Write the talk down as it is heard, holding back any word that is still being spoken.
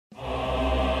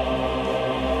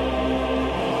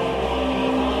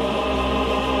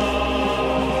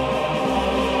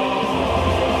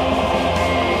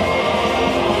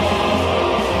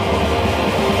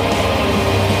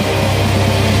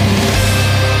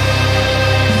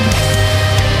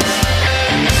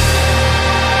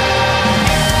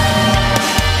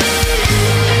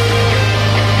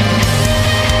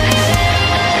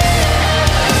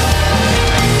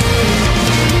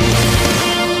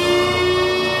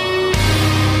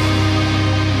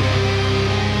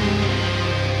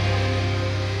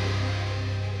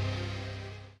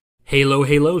Halo,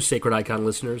 halo, Sacred Icon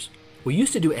listeners. We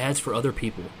used to do ads for other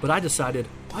people, but I decided,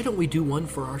 why don't we do one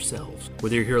for ourselves?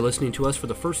 Whether you're here listening to us for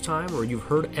the first time or you've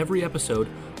heard every episode,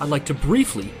 I'd like to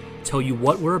briefly tell you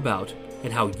what we're about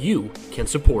and how you can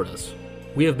support us.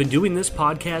 We have been doing this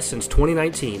podcast since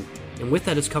 2019, and with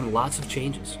that has come lots of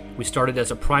changes. We started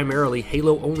as a primarily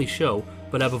Halo-only show,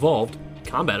 but have evolved,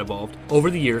 Combat evolved,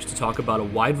 over the years to talk about a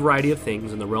wide variety of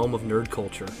things in the realm of nerd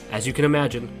culture. As you can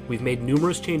imagine, we've made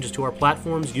numerous changes to our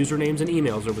platforms, usernames, and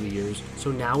emails over the years,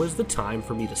 so now is the time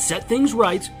for me to set things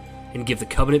right and give the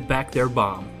Covenant back their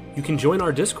bomb. You can join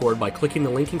our Discord by clicking the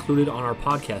link included on our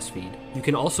podcast feed. You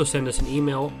can also send us an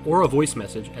email or a voice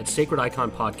message at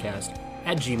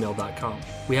sacrediconpodcast@gmail.com.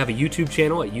 We have a YouTube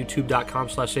channel at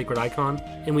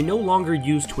youtube.com/sacredicon, and we no longer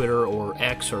use Twitter or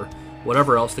X or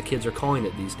whatever else the kids are calling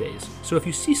it these days. So if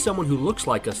you see someone who looks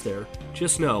like us there,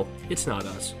 just know it's not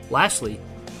us. Lastly,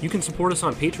 you can support us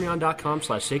on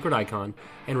patreon.com/sacredicon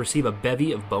and receive a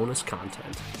bevy of bonus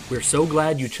content. We're so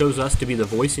glad you chose us to be the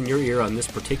voice in your ear on this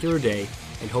particular day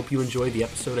and hope you enjoy the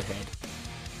episode ahead.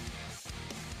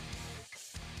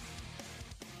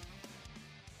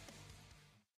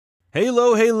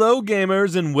 Halo, halo,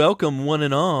 gamers, and welcome one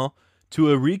and all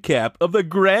to a recap of the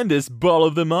grandest ball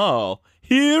of them all,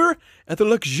 here at the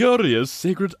luxurious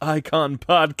Sacred Icon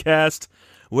Podcast,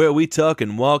 where we talk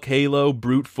and walk Halo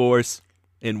brute force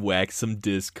and whack some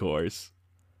discourse.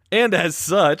 And as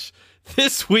such,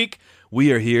 this week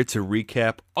we are here to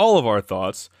recap all of our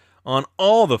thoughts on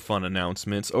all the fun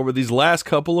announcements over these last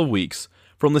couple of weeks,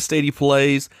 from the Stadia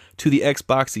Plays, to the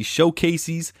Xboxy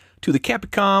Showcases, to the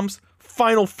Capcoms,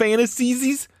 Final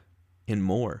Fantasies, and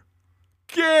more.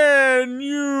 Can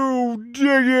you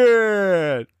dig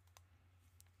it?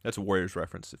 That's a Warriors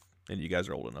reference, and you guys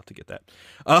are old enough to get that.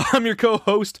 I'm your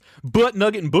co-host, Butt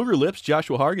Nugget and Booger Lips,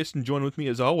 Joshua Hargis, and join with me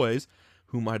as always,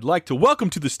 whom I'd like to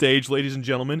welcome to the stage, ladies and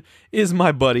gentlemen, is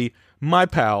my buddy, my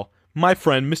pal, my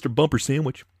friend, Mr. Bumper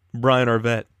Sandwich, Brian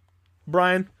Arvett.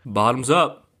 Brian. Bottoms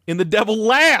up. And the devil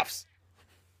laughs.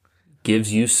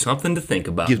 Gives you something to think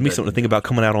about. Gives me something to think about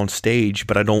coming out on stage,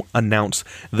 but I don't announce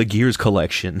the Gears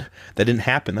collection. That didn't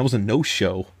happen. That was a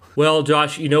no-show. Well,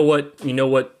 Josh, you know what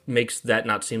makes that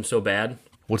not seem so bad?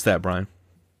 What's that, Brian?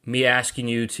 Me asking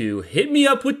you to hit me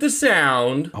up with the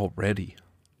sound already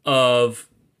of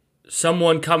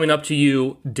someone coming up to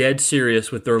you dead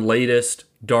serious with their latest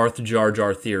Darth Jar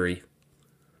Jar theory.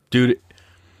 Dude,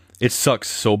 it sucks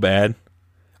so bad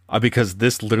because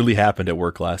this literally happened at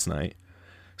work last night.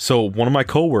 So one of my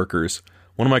coworkers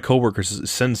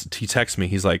he texts me.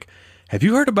 He's like, "Have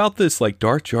you heard about this like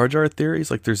Darth Jar Jar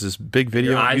theories? Like, there's this big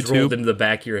video on YouTube." Your eyes rolled into the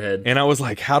back of your head. And I was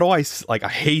like, "How do I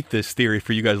hate this theory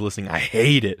for you guys listening. I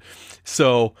hate it."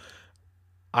 So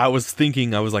I was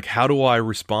like, "How do I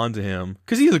respond to him?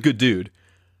 Because he's a good dude.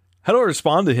 How do I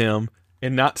respond to him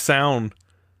and not sound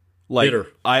like bitter?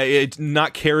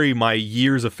 Not carry my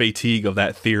years of fatigue of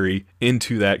that theory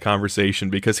into that conversation,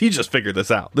 because he just figured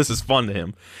this out. This is fun to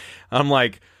him." I'm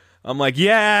like,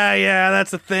 yeah,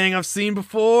 that's a thing I've seen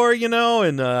before,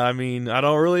 and I mean, I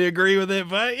don't really agree with it,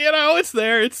 but it's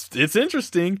there. It's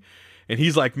interesting. And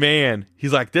he's like,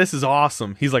 this is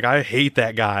awesome. He's like, I hate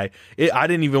that guy. I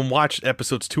didn't even watch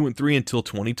episodes 2 and 3 until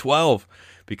 2012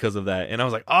 because of that. And I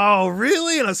was like, oh,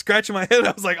 really? And I was scratching my head.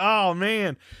 I was like, oh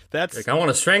man, that's like, I want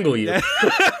to strangle you.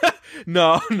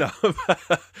 No.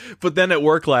 But then at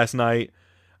work last night,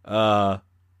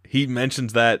 he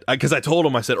mentions that, because I told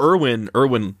him, I said, Erwin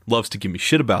loves to give me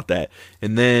shit about that.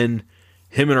 And then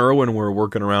him and Erwin were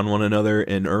working around one another,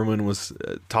 and Erwin was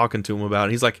talking to him about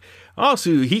it. He's like, oh,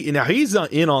 so he's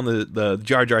in on the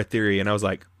Jar Jar theory. And I was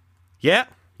like, yeah,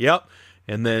 yep.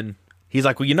 And then he's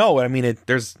like, well, I mean,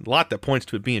 there's a lot that points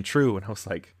to it being true. And I was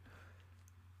like,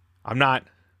 I'm not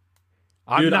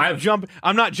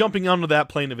jumping onto that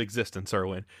plane of existence,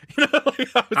 Erwin.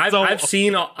 I've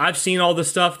seen all the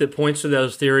stuff that points to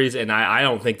those theories, and I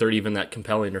don't think they're even that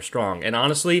compelling or strong. And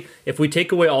honestly, if we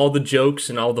take away all the jokes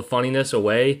and all the funniness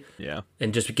away,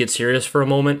 and just get serious for a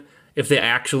moment, if they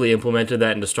actually implemented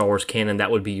that into Star Wars canon,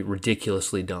 that would be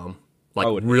ridiculously dumb.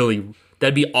 Really,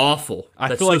 that'd be awful.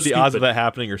 I feel like the odds of that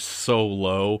happening are so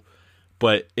low.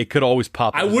 But it could always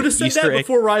pop up. I would have said that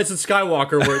before Rise of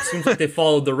Skywalker, where it seems like they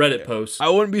followed the Reddit posts. I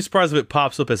wouldn't be surprised if it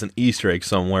pops up as an Easter egg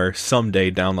somewhere someday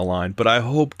down the line, but I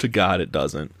hope to God it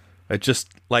doesn't. It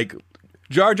just, like,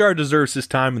 Jar Jar deserves his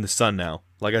time in the sun now.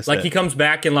 Like I said. Like, he comes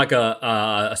back in, like,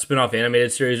 a spin-off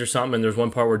animated series or something, and there's one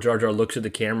part where Jar Jar looks at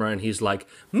the camera, and he's like,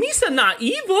 Misa not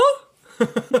evil!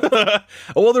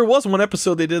 Well, there was one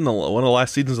episode they did in one of the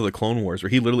last seasons of the Clone Wars where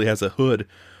he literally has a hood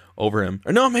over him.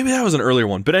 Or no, maybe that was an earlier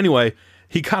one. But anyway,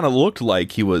 he kind of looked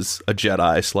like he was a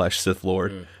Jedi / Sith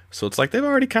Lord. So it's like they've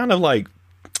already kind of like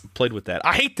played with that.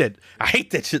 I hate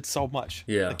that shit so much.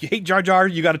 Yeah. Like, you hate Jar Jar,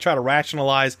 you got to try to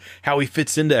rationalize how he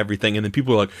fits into everything, and then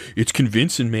people are like, it's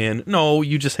convincing, man. No,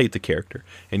 you just hate the character,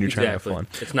 and you're trying to have fun.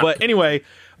 It's not. But anyway,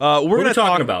 we're going to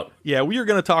talk about. Yeah, we are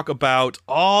going to talk about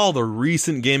all the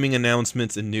recent gaming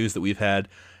announcements and news that we've had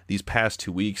these past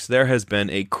 2 weeks. There has been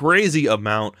a crazy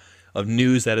amount of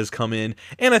news that has come in,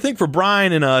 and I think for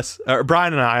Brian and I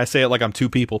say it like I'm two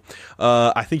people.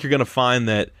 I think you're going to find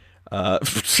that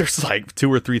there's like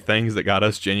 2 or 3 things that got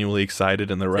us genuinely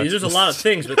excited, and the rest. There's a lot of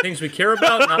things, but things we care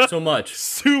about, not so much.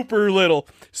 Super little,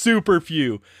 super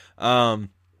few.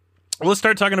 Let's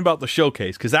start talking about the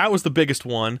showcase, because that was the biggest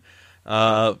one,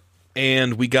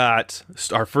 and we got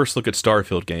our first look at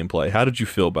Starfield gameplay. How did you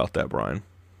feel about that, Brian?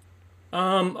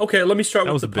 Okay, let me start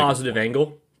with the positive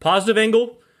angle. Positive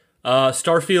angle.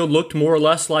 Starfield looked more or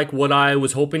less like what I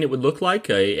was hoping it would look like,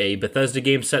 a Bethesda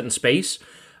game set in space.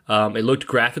 It looked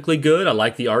graphically good. I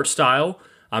like the art style.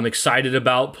 I'm excited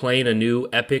about playing a new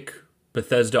epic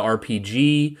Bethesda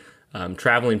RPG,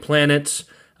 traveling planets.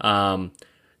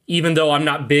 Even though I'm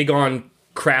not big on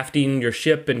crafting your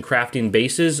ship and crafting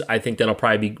bases, I think that'll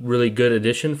probably be really good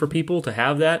addition for people to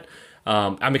have that.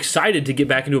 I'm excited to get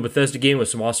back into a Bethesda game with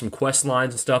some awesome quest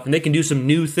lines and stuff, and they can do some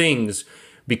new things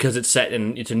because it's set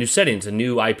in, it's a new setting, it's a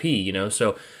new IP, you know.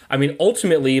 So, I mean,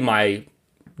 ultimately,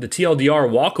 the TLDR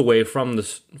walk away from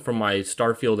my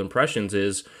Starfield impressions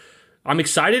is, I'm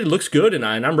excited, it looks good, and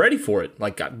I'm ready for it.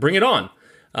 Like, bring it on.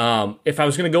 If I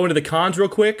was going to go into the cons real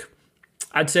quick,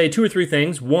 I'd say 2 or 3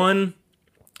 things. One,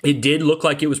 it did look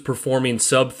like it was performing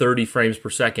sub 30 frames per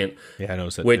second. Yeah, I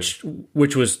noticed that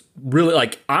which was really,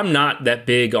 like, I'm not that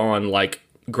big on like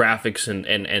graphics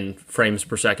and frames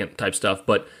per second type stuff,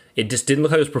 but it just didn't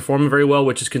look like it was performing very well,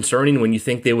 which is concerning when you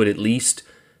think they would at least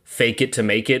fake it to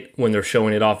make it when they're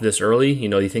showing it off this early. You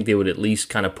know, you think they would at least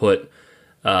kind of put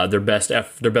their best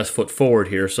foot forward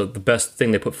here. So the best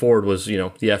thing they put forward was, you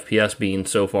know, the FPS being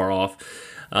so far off.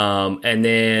 And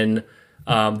then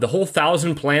the whole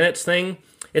 1,000 planets thing.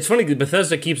 It's funny that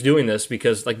Bethesda keeps doing this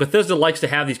because, like, Bethesda likes to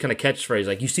have these kind of catchphrases,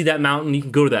 like, you see that mountain, you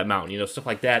can go to that mountain, you know, stuff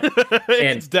like that.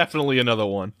 And it's definitely another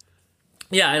one.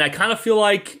 Yeah, and I kind of feel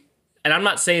like, and I'm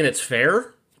not saying it's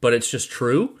fair, but it's just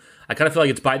true. I kind of feel like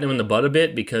it's biting them in the butt a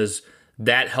bit because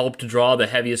that helped draw the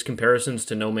heaviest comparisons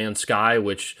to No Man's Sky,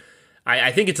 which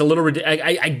I think it's a little ridiculous.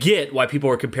 I get why people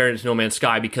are comparing it to No Man's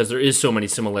Sky because there is so many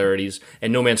similarities,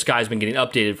 and No Man's Sky has been getting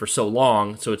updated for so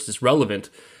long, so it's just relevant.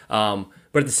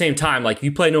 But at the same time, like, you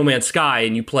play No Man's Sky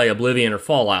and you play Oblivion or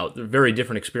Fallout, they're very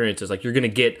different experiences. Like, you're going to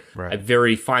get a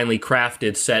very finely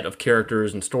crafted set of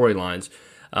characters and storylines.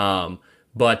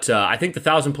 But I think the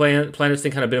 1,000 planets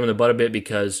thing kind of bit them in the butt a bit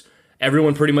because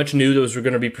everyone pretty much knew those were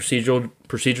going to be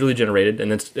procedurally generated, and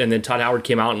then Todd Howard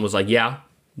came out and was like, yeah,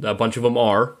 a bunch of them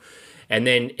are. And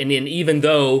then even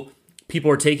though people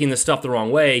are taking this stuff the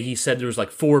wrong way, he said there was like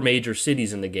 4 major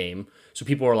cities in the game. So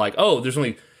people are like, oh,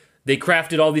 they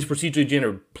crafted all these procedurally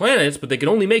generated planets, but they could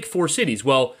only make 4 cities.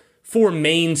 Well, 4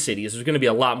 main cities. There's going to be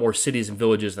a lot more cities and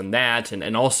villages than that.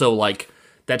 And also, like,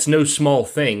 that's no small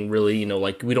thing, really. You know,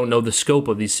 like, we don't know the scope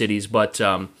of these cities. But,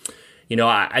 you know,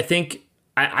 I think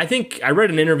I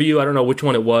read an interview. I don't know which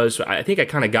one it was. I think I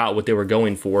kind of got what they were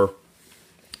going for.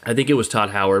 I think it was Todd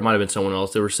Howard. It might have been someone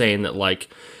else. They were saying that, like,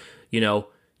 you know,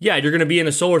 yeah, you're going to be in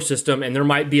a solar system, and there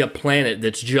might be a planet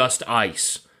that's just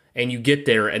ice. And you get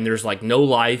there, and there's, like, no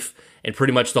life, and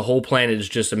pretty much the whole planet is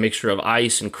just a mixture of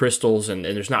ice and crystals, and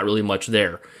there's not really much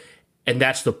there. And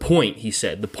that's the point, he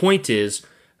said. The point is,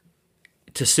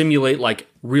 to simulate, like,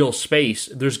 real space,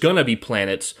 there's going to be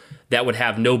planets that would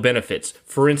have no benefits.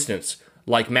 For instance,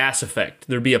 like Mass Effect.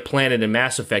 There'd be a planet in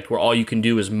Mass Effect where all you can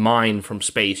do is mine from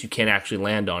space. You can't actually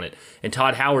land on it. And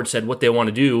Todd Howard said what they want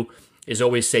to do is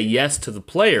always say yes to the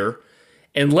player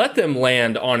and let them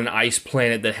land on an ice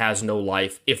planet that has no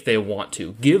life if they want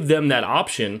to. Give them that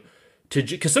option to,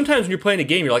 because sometimes when you're playing a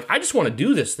game, you're like, I just want to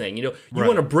do this thing. You know, you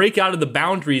want to break out of the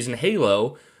boundaries in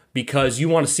Halo because you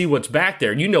want to see what's back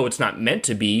there. You know, it's not meant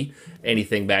to be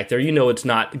anything back there. You know, it's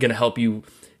not going to help you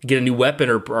get a new weapon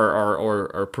or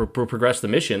progress the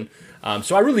mission.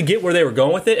 So I really get where they were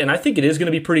going with it, and I think it is going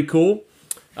to be pretty cool.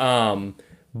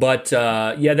 But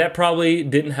yeah, that probably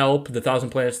didn't help the 1,000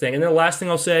 Planets thing. And then the last thing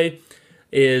I'll say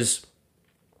is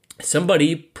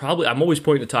somebody probably, I'm always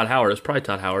pointing to Todd Howard, it's probably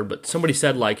Todd Howard, but somebody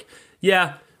said, like,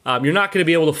 yeah, you're not going to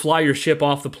be able to fly your ship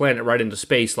off the planet right into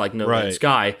space like No Man's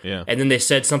Sky. Yeah. And then they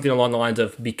said something along the lines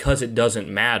of, because it doesn't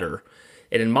matter.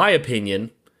 And in my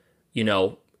opinion, you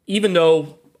know, even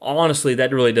though honestly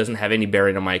that really doesn't have any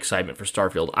bearing on my excitement for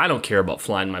Starfield, I don't care about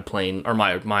flying my plane or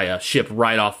my ship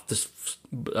right off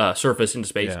the surface into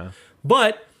space. Yeah.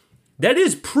 But That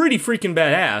is pretty freaking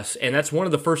badass, and that's one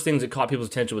of the first things that caught people's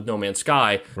attention with No Man's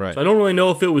Sky. Right. So I don't really know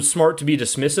if it was smart to be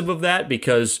dismissive of that,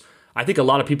 because I think a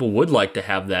lot of people would like to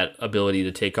have that ability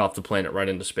to take off the planet right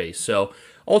into space. So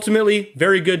ultimately,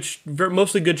 very good,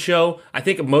 mostly good show. I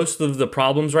think most of the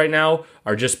problems right now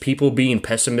are just people being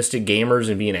pessimistic gamers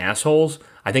and being assholes.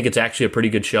 I think it's actually a pretty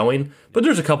good showing, but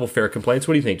there's a couple fair complaints.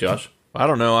 What do you think, Josh? I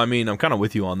don't know. I mean, I'm kind of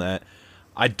with you on that.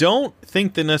 I don't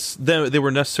think they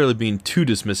were necessarily being too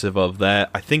dismissive of that.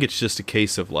 I think it's just a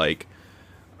case of like,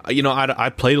 I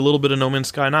played a little bit of No Man's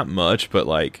Sky, not much, but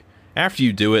like after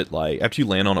you do it, like after you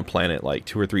land on a planet like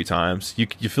 2 or 3 times, you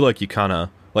feel like you kind of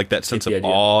like that sense of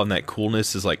awe and that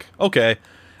coolness is like, okay.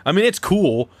 I mean, it's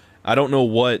cool. I don't know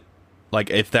what, like,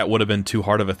 if that would have been too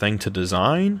hard of a thing to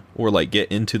design or like get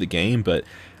into the game, but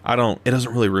it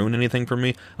doesn't really ruin anything for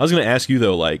me. I was going to ask you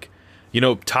though, like,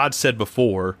 Todd said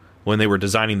before, when they were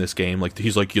designing this game, like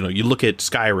he's like, you look at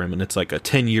Skyrim and it's like a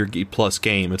 10-year plus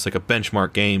game. It's like a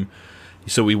benchmark game.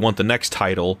 So we want the next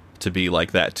title to be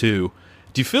like that too.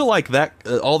 Do you feel like that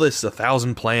all this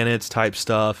 1,000 planets type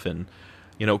stuff, and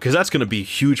because that's going to be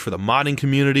huge for the modding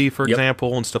community, for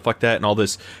example, and stuff like that, and all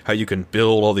this, how you can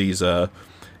build all these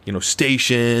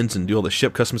stations and do all the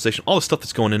ship customization, all the stuff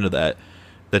that's going into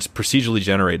that's procedurally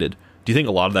generated. Do you think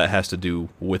a lot of that has to do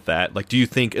with that? Like, do you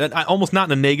think, almost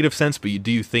not in a negative sense, but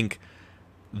do you think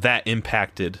that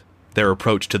impacted their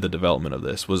approach to the development of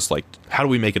this? Was like, how do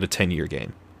we make it a 10-year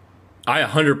game? I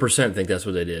 100% think that's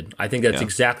what they did. I think that's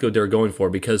exactly what they were going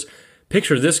for, because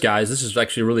picture this, guys. This is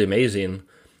actually really amazing.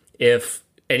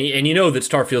 And you know that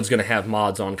Starfield's going to have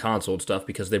mods on console and stuff,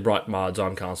 because they brought mods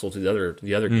on console to the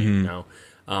other game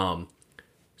now.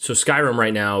 So Skyrim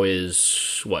right now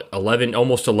is,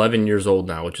 almost 11 years old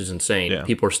now, which is insane. Yeah.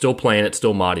 People are still playing it,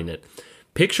 still modding it.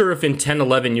 Picture if in 10,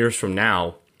 11 years from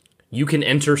now, you can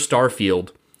enter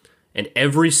Starfield, and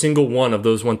every single one of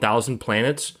those 1,000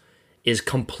 planets is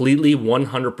completely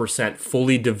 100%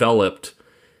 fully developed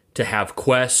to have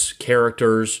quests,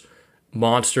 characters,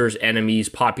 monsters, enemies,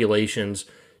 populations,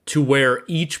 to where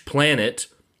each planet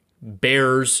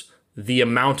bears the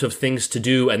amount of things to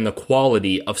do and the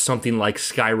quality of something like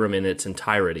Skyrim in its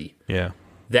entirety. Yeah.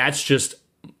 That's just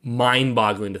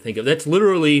mind-boggling to think of. That's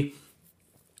literally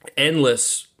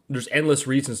endless. There's endless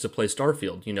reasons to play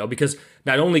Starfield, because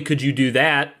not only could you do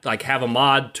that, like have a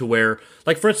mod to where,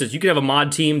 like for instance, you could have a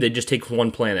mod team that just takes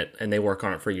one planet and they work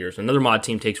on it for years. Another mod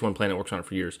team takes one planet and works on it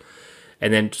for years.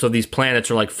 And then, so these planets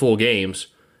are like full games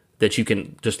that you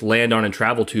can just land on and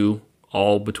travel to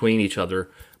all between each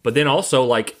other. But then also,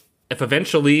 like, if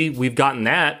eventually we've gotten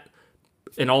that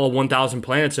and all 1,000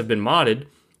 planets have been modded,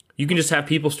 you can just have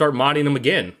people start modding them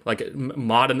again, like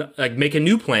make a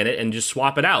new planet and just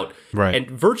swap it out, right?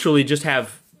 And virtually just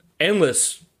have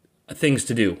endless things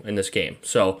to do in this game.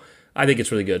 So I think it's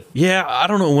really good. Yeah, I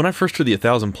don't know. When I first heard the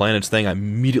 1,000 planets thing, I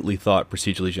immediately thought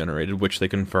procedurally generated, which they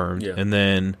confirmed, and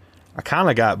then I kind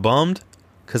of got bummed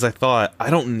because I thought I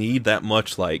don't need that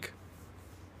much like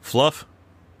fluff.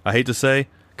 I hate to say.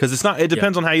 Because it's not. It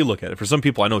depends on how you look at it. For some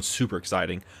people, I know it's super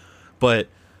exciting, but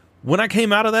when I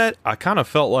came out of that, I kind of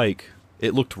felt like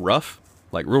it looked rough,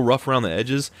 like real rough around the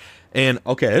edges. And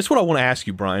okay, that's what I want to ask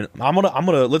you, Brian. I'm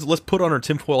gonna let's put on our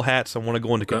tinfoil hats. I want to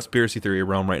go into conspiracy theory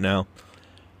realm right now.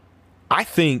 I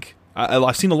think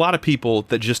I've seen a lot of people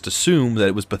that just assume that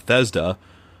it was Bethesda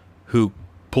who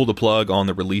pulled the plug on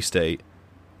the release date,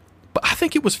 but I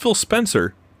think it was Phil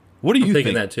Spencer. What do you think? I'm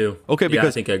thinking that too. Okay, because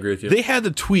I think I agree with you. They had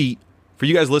the tweet. For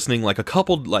you guys listening, like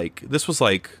this was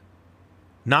like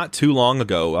not too long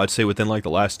ago, I'd say within like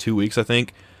the last 2 weeks, I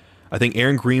think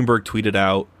Aaron Greenberg tweeted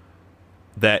out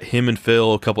that him and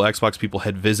Phil, a couple Xbox people,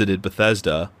 had visited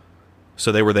Bethesda.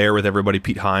 So they were there with everybody,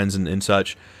 Pete Hines and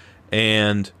such.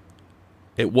 And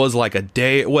it was like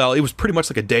it was pretty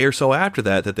much like a day or so after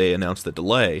that they announced the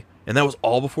delay. And that was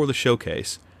all before the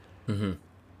showcase. Mm-hmm.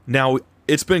 Now,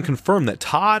 it's been confirmed that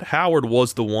Todd Howard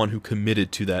was the one who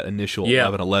committed to that initial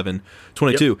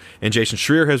 11/11/22, and Jason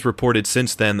Schreier has reported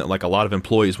since then that like a lot of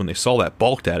employees, when they saw that,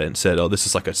 balked at it and said, "Oh, this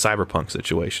is like a Cyberpunk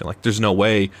situation. Like, there's no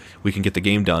way we can get the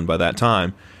game done by that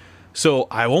time." So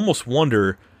I almost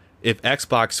wonder if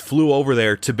Xbox flew over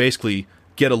there to basically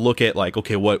get a look at like,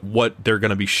 okay, what they're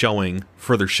going to be showing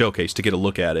for their showcase, to get a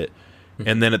look at it,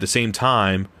 and then at the same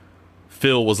time,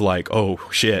 Phil was like, oh,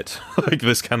 shit, like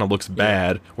this kind of looks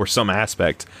bad, or some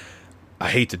aspect. I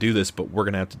hate to do this, but we're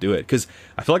going to have to do it. Because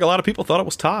I feel like a lot of people thought it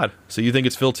was Todd. So you think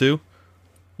it's Phil too?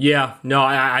 Yeah, no,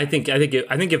 I think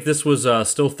if this was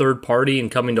still third party and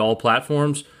coming to all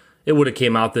platforms, it would have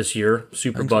came out this year.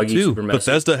 Super buggy, super messy.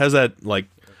 Bethesda has that like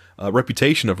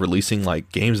reputation of releasing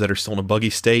like games that are still in a buggy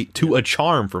state to a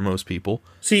charm for most people.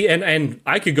 See, and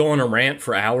I could go on a rant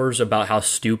for hours about how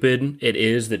stupid it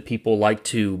is that people like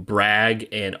to brag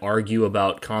and argue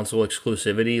about console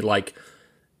exclusivity. Like,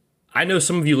 I know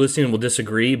some of you listening will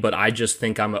disagree, but I just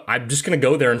think I'm just going to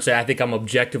go there and say I think I'm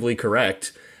objectively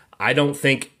correct. I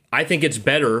think it's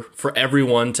better for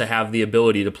everyone to have the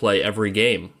ability to play every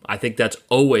game. I think that's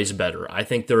always better. I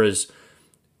think there is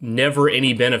never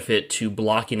any benefit to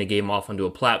blocking a game off onto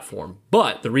a platform.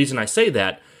 But the reason I say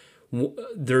that,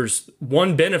 there's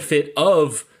one benefit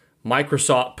of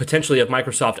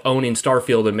Microsoft owning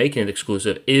Starfield and making it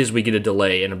exclusive is we get a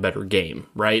delay in a better game,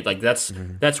 right? Like that's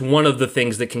one of the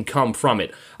things that can come from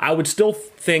it. I would still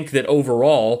think that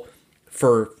overall,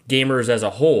 for gamers as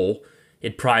a whole,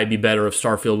 it'd probably be better if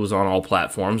Starfield was on all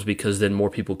platforms because then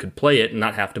more people could play it and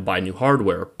not have to buy new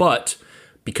hardware. But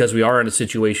because we are in a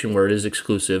situation where it is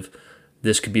exclusive,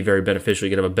 this could be very beneficial.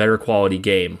 You could have a better quality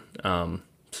game. The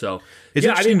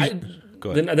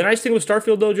nice thing with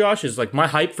Starfield, though, Josh, is like my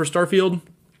hype for Starfield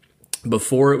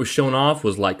before it was shown off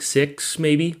was like 6,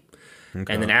 maybe, and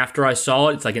then after I saw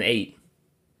it, it's like an 8.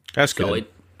 That's good.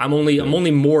 I'm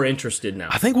only more interested now.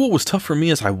 I think what was tough for me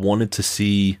is I wanted to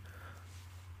see,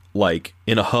 like,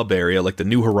 in a hub area, like the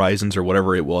New Horizons or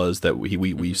whatever it was that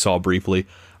we saw briefly.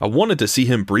 I wanted to see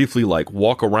him briefly, like,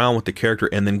 walk around with the character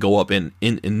and then go up and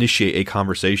initiate a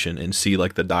conversation and see,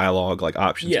 like, the dialogue, like,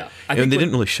 options. Yeah. And they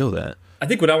didn't really show that. I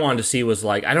think what I wanted to see was,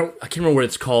 like, I can't remember what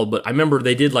it's called, but I remember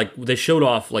they showed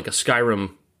off, like, a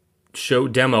Skyrim show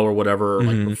demo or whatever,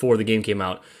 like, before the game came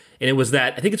out. And it was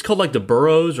that, I think it's called, like, the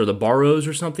Burrows or the Barrows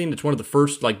or something. It's one of the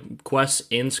first, like, quests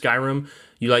in Skyrim.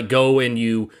 You, like, go and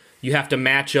you have to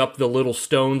match up the little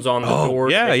stones on the door.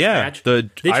 Match.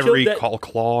 The ivory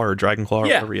claw or dragon claw or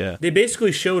whatever, yeah. They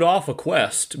basically showed off a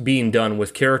quest being done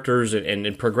with characters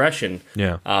and progression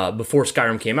before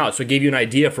Skyrim came out. So it gave you an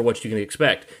idea for what you can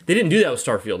expect. They didn't do that with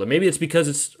Starfield. And maybe it's because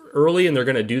it's early and they're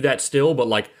going to do that still, but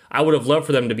like I would have loved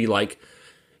for them to be like,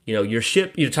 you know, your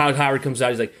ship, Todd Howard comes out,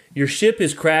 he's like, your ship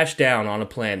is crashed down on a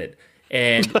planet.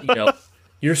 And, you know,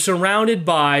 you're surrounded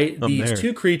by these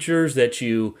two creatures that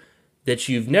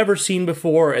you've never seen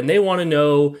before, and they want to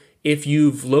know if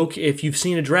you've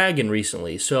seen a dragon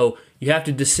recently. So you have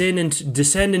to descend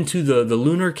into the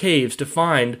lunar caves to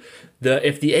find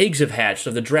if the eggs have hatched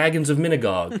of the dragons of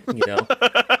Minagog. You know,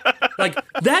 like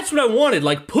that's what I wanted.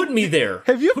 Like, put me there.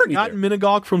 Have you ever gotten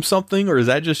Minagog from something, or is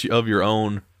that just of your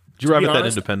own? Did you arrive at that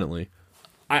independently?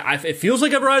 It feels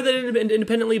like I've arrived at it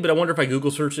independently, but I wonder if I Google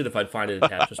searched it, if I'd find it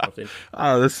attached or something.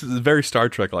 This is very Star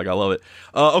Trek. Like, I love it.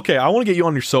 Okay, I want to get you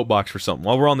on your soapbox for something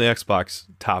while we're on the Xbox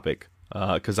topic,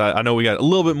 because I know we got a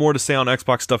little bit more to say on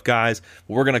Xbox stuff, guys.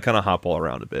 But we're going to kind of hop all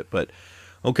around a bit. But,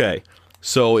 okay,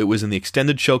 so it was in the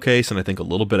extended showcase, and I think a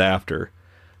little bit after,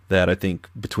 that I think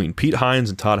between Pete Hines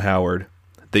and Todd Howard,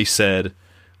 they said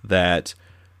that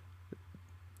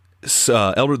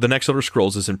the next Elder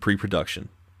Scrolls is in pre-production.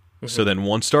 So then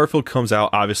once Starfield comes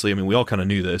out, obviously, I mean, we all kind of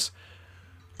knew this,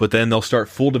 but then they'll start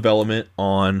full development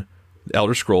on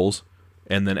Elder Scrolls,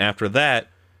 and then after that,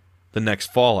 the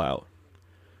next Fallout.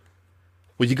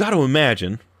 Well, you got to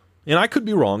imagine, and I could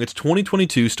be wrong, it's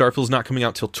 2022, Starfield's not coming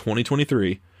out till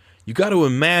 2023. You got to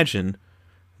imagine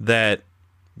that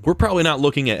we're probably not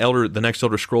looking at the next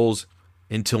Elder Scrolls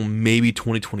until maybe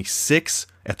 2026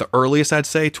 at the earliest, I'd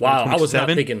say.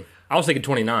 2027. I was thinking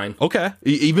 29. Okay,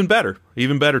 even better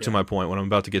to my point, what I'm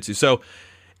about to get to. So,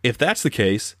 if that's the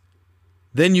case,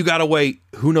 then you got to wait,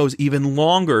 who knows, even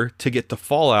longer to get to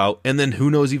Fallout, and then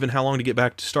who knows even how long to get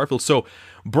back to Starfield. So,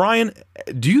 Brian,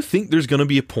 do you think there's going to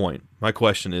be a point, my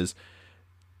question is,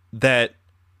 that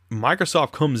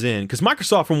Microsoft comes in, because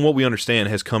Microsoft, from what we understand,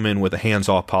 has come in with a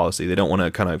hands-off policy. They don't want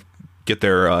to kind of get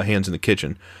their hands in the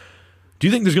kitchen. Do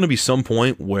you think there's going to be some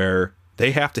point where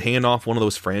they have to hand off one of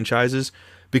those franchises?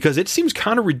 Because it seems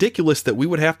kind of ridiculous that we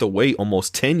would have to wait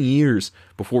almost 10 years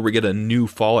before we get a new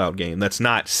Fallout game that's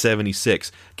not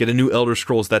 76, get a new Elder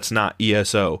Scrolls that's not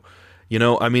ESO. You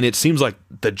know, I mean, it seems like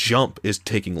the jump is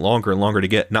taking longer and longer to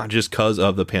get, not just because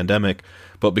of the pandemic,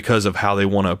 but because of how they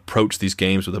want to approach these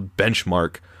games with a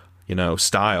benchmark, you know,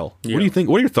 style. Yeah. What do you think?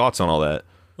 What are your thoughts on all that?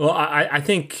 Well, I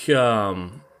think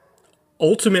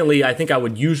ultimately, I think I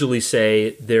would usually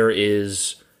say there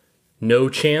is no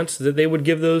chance that they would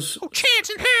give those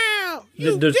chance in hell.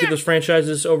 Give those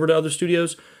franchises over to other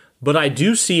studios. But I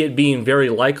do see it being very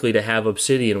likely to have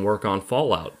Obsidian work on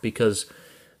Fallout, because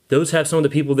those have some of the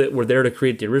people that were there to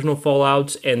create the original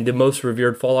Fallouts, and the most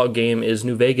revered Fallout game is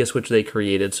New Vegas, which they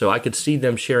created. So I could see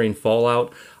them sharing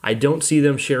Fallout. I don't see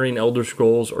them sharing Elder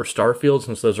Scrolls or Starfield,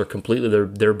 since those are completely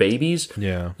their babies.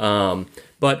 Yeah.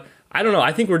 But I don't know.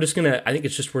 I think we're just gonna. I think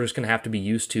we're just gonna have to be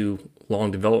used to long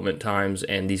development times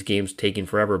and these games taking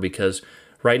forever because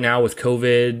right now with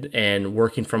COVID and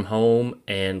working from home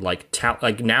and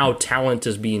now talent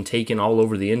is being taken all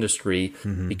over the industry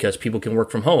because people can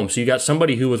work from home. So you got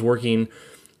somebody who was working.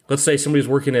 Let's say somebody's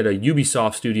working at a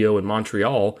Ubisoft studio in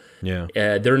Montreal. Yeah,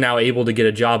 they're now able to get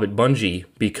a job at Bungie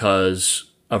because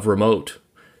of remote.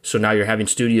 So now you're having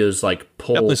studios like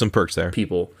pull definitely some perks there.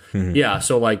 People. Yeah,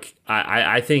 so like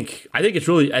I think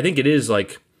it is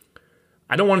like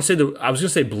I don't want to say I was gonna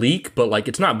say bleak, but like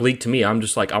it's not bleak to me. I'm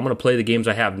just like I'm gonna play the games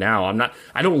I have now.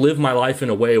 I don't live my life in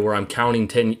a way where I'm counting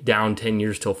 10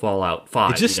 years till Fallout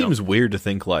 5. It just seems weird to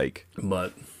think like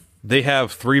but they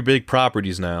have 3 big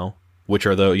properties now, which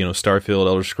are Starfield,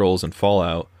 Elder Scrolls, and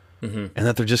Fallout, and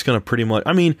that they're just gonna pretty much.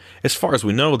 I mean, as far as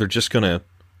we know, they're just gonna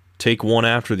take one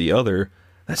after the other.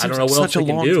 That seems like such a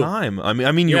long time.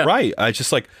 I mean, you're right. I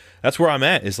just like that's where I'm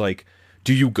at. Is like,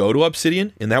 do you go to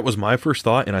Obsidian? And that was my first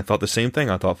thought, and I thought the same thing.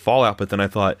 I thought Fallout, but then I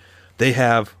thought they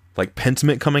have like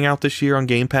Pentiment coming out this year on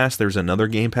Game Pass. There's another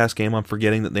Game Pass game I'm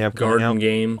forgetting that they have coming out.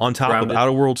 Game on top Grounded. of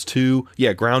Outer Worlds 2.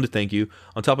 Yeah, Grounded. Thank you.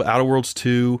 On top of Outer Worlds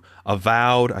 2,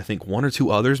 Avowed. I think 1 or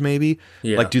 2 others maybe.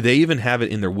 Yeah. Like, do they even have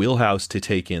it in their wheelhouse to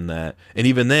take in that? And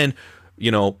even then,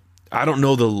 I don't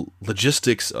know the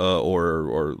logistics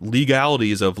or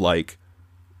legalities of like.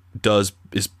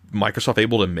 Is Microsoft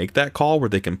able to make that call where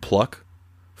they can pluck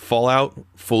Fallout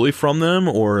fully from them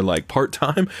or like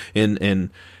part-time and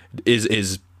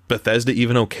is Bethesda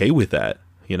even okay with that,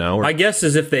 My guess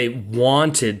is if they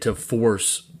wanted to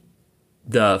force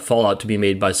the Fallout to be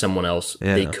made by someone else,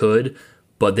 they could,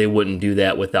 but they wouldn't do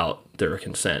that without their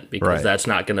consent because that's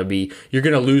not going to be you're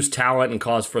going to lose talent and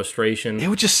cause frustration. It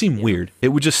would just seem weird. It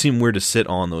would just seem weird to sit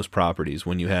on those properties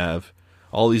when you have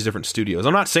all these different studios.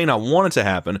 I'm not saying I want it to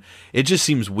happen. It just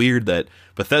seems weird that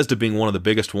Bethesda being one of the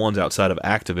biggest ones outside of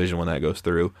Activision when that goes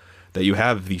through, that you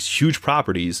have these huge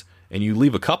properties and you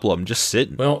leave a couple of them just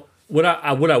sitting. Well, what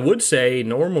I would say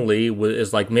normally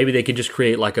is like maybe they could just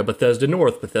create like a Bethesda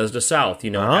North, Bethesda South,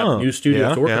 have new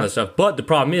studios to work on that stuff. But the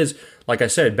problem is, like I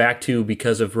said, back to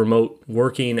because of remote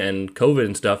working and COVID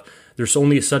and stuff, there's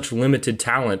only such limited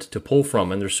talent to pull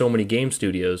from, and there's so many game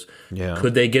studios. Yeah.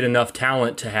 Could they get enough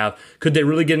talent to have? Could they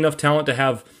really get enough talent to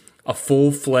have a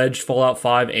full-fledged Fallout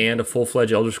 5 and a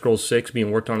full-fledged Elder Scrolls 6 being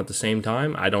worked on at the same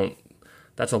time? I don't.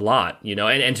 That's a lot,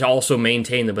 and to also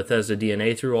maintain the Bethesda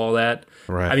DNA through all that.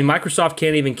 Right. I mean, Microsoft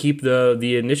can't even keep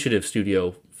the Initiative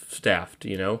studio staffed,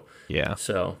 Yeah.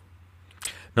 So.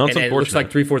 No, it's and unfortunate. It looks like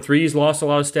 343's lost a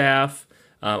lot of staff.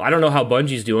 I don't know how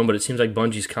Bungie's doing, but it seems like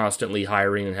Bungie's constantly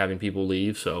hiring and having people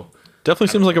leave. So definitely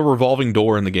seems like a revolving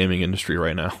door in the gaming industry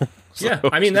right now. So yeah,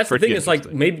 I mean that's the thing. It's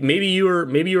like maybe you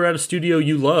were at a studio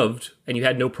you loved and you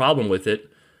had no problem with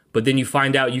it, but then you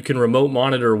find out you can remote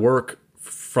monitor work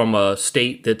from a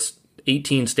state that's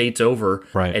 18 states over,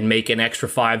 and make an extra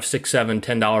 $5, $6, $7,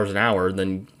 $10 an hour.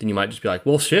 Then you might just be like,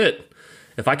 well, shit.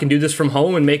 If I can do this from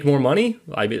home and make more money,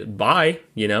 bye.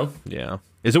 Yeah.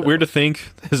 Is it weird to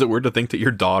think that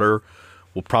your daughter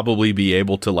will probably be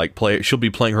able to like play? She'll be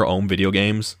playing her own video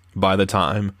games by the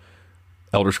time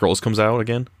Elder Scrolls comes out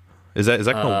again. Is that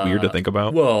kind of weird to think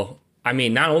about? Well, I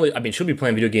mean, she'll be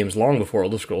playing video games long before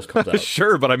Elder Scrolls comes out.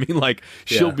 Sure, but I mean, like,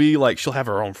 she'll be like, she'll have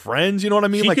her own friends. You know what I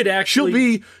mean? She like, could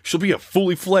actually, she'll be a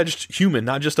fully fledged human,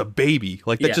 not just a baby.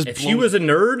 Like that. If she was a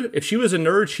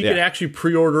nerd, she could actually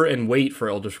pre-order and wait for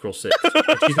Elder Scrolls 6.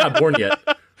 She's not born yet.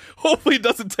 Hopefully, it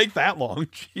doesn't take that long.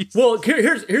 Jeez. Well,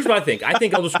 here's what I think. I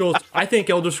think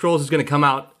Elder Scrolls is going to come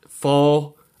out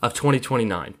fall of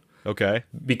 2029. Okay.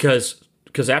 Because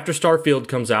after Starfield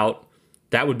comes out,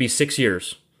 that would be 6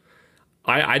 years.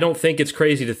 I don't think it's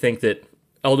crazy to think that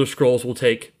Elder Scrolls will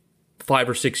take 5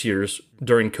 or 6 years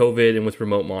during COVID and with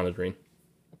remote monitoring.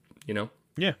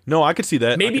 Yeah. No, I could see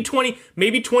that. Maybe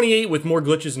 28 with more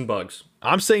glitches and bugs.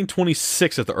 I'm saying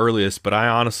 26 at the earliest, but I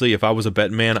honestly, if I was a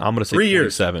betting man, I'm going to say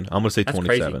 27. I'm going to say That's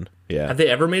 27. Crazy. Yeah. Have they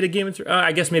ever made a game in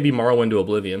I guess maybe Morrowind to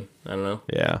Oblivion. I don't know.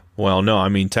 Yeah. Well, no, I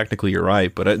mean, technically you're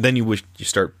right, but then you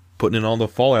start putting in all the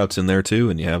Fallouts in there too,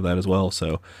 and you have that as well,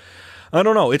 so... I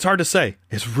don't know. It's hard to say.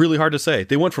 It's really hard to say.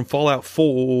 They went from Fallout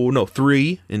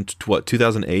 3 in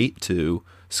 2008 to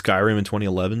Skyrim in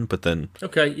 2011, but then...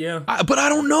 Okay, yeah. But I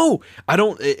don't know.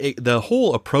 The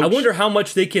whole approach... I wonder how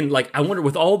much they can, I wonder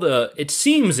with all the... It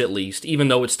seems, at least, even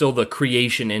though it's still the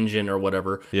creation engine or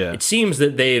whatever, it seems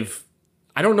that they've...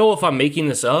 I don't know if I'm making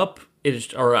this up,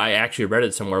 or I actually read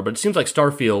it somewhere, but it seems like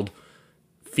Starfield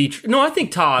featured... No, I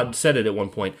think Todd said it at one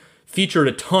point. Featured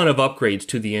a ton of upgrades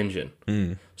to the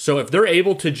engine. So if they're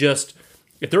able to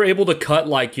cut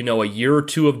a year or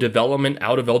two of development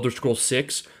out of Elder Scrolls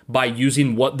 6 by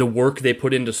using the work they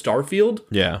put into Starfield,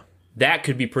 that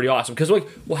could be pretty awesome. Because like,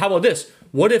 well, how about this?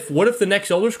 What if the next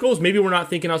Elder Scrolls? Maybe we're not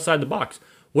thinking outside the box.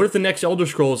 What if the next Elder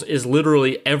Scrolls is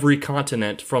literally every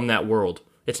continent from that world?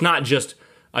 It's not just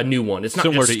a new one. It's not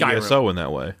similar just to Skyrim. ESO in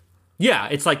that way. Yeah,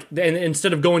 it's like, and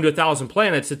instead of going to 1,000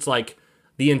 planets, it's like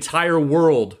the entire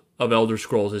world of Elder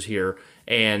Scrolls is here.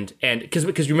 And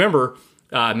because remember,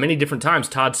 many different times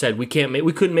Todd said we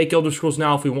couldn't make Elder Scrolls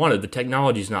now if we wanted. The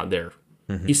technology's not there.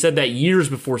 Mm-hmm. He said that years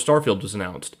before Starfield was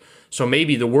announced. So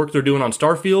maybe the work they're doing on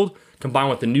Starfield, combined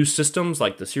with the new systems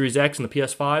like the Series X and the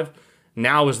PS5,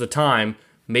 now is the time.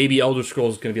 Maybe Elder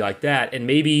Scrolls is going to be like that, and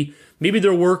maybe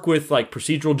their work with like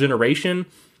procedural generation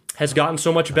has gotten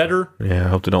so much better. Yeah, I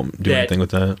hope they don't do anything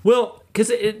with that. Well, because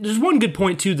there's one good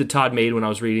point too that Todd made when I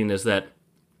was reading is that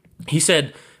he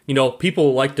said,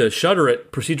 people like to shudder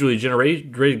at procedurally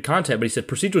generated content, but he said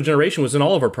procedural generation was in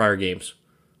all of our prior games,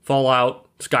 Fallout,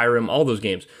 Skyrim, all those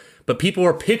games, but people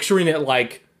are picturing it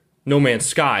like No Man's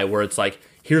Sky, where it's like,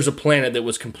 here's a planet that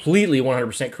was completely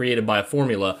 100% created by a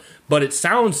formula. But it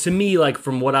sounds to me like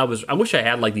from what I wish I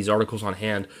had like these articles on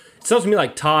hand. It sounds to me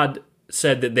like Todd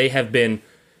said that they have been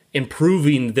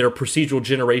improving their procedural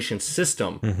generation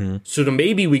system. Mm-hmm. So to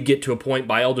maybe we get to a point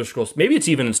by Elder Scrolls, maybe it's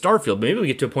even in Starfield, maybe we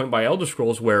get to a point by Elder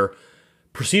Scrolls where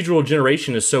procedural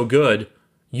generation is so good,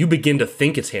 you begin to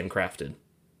think it's handcrafted.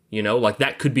 Like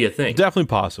that could be a thing. Definitely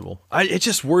possible. It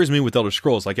just worries me with Elder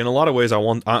Scrolls. Like in a lot of ways,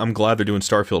 I'm glad they're doing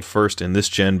Starfield first in this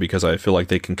gen because I feel like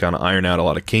they can kind of iron out a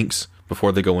lot of kinks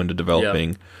before they go into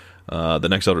developing the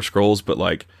next Elder Scrolls. But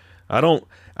like, I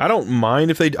don't mind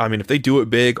if they do it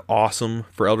big, awesome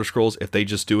for Elder Scrolls. If they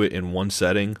just do it in one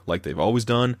setting like they've always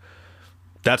done,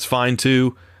 that's fine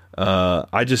too.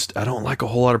 I don't like a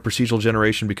whole lot of procedural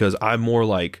generation because I'm more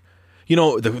like,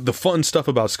 the fun stuff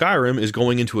about Skyrim is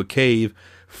going into a cave,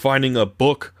 finding a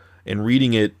book and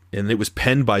reading it, and it was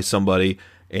penned by somebody,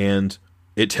 and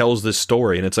it tells this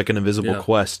story, and it's like an invisible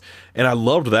quest. And I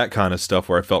loved that kind of stuff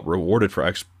where I felt rewarded for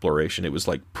exploration. It was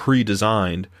like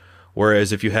pre-designed,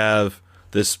 whereas if you have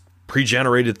this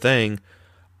pre-generated thing,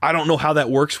 I don't know how that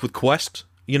works with quest.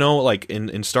 Like in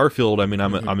Starfield,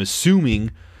 I'm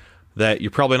assuming that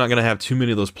you're probably not going to have too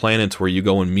many of those planets where you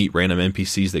go and meet random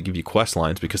NPCs that give you quest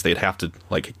lines because they'd have to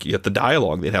get the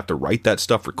dialogue. They'd have to write that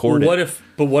stuff, record it.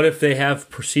 What if they have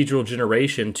procedural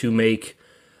generation to make,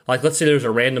 like, let's say there's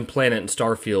a random planet in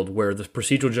Starfield where the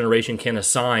procedural generation can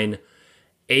assign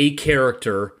a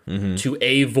character to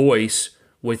a voice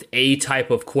with a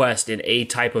type of quest in a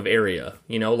type of area.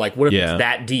 Like what if it's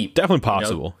that deep? Definitely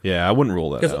possible. Yeah, I wouldn't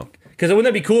rule that out. Because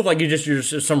wouldn't that be cool if you're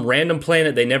just some random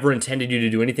planet they never intended you to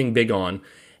do anything big on,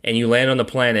 and you land on the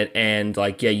planet and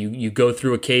you go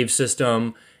through a cave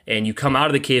system and you come out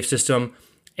of the cave system,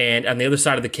 and on the other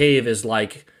side of the cave is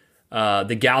like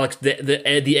the galaxy,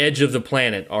 the edge of the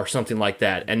planet or something like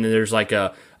that, and then there's like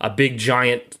a big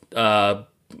giant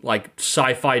like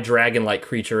sci-fi dragon-like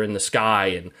creature in the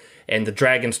sky, and the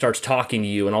dragon starts talking to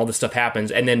you, and all this stuff happens,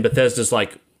 and then Bethesda's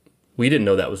like, we didn't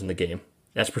know that was in the game.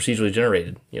 That's procedurally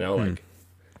generated,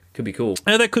 could be cool.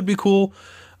 Yeah, that could be cool.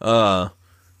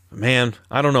 Man,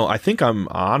 I don't know. I think I'm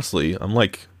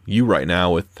like you right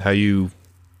now with how you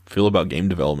feel about game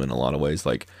development in a lot of ways.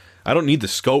 Like, I don't need the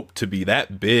scope to be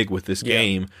that big with this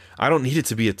game. I don't need it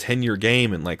to be a 10-year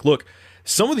game. And like, look,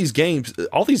 some of these games,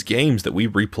 all these games that we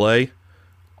replay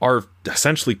are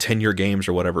essentially 10-year games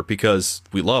or whatever because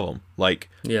we love them. Like,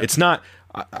 it's not,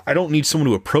 I don't need someone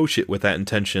to approach it with that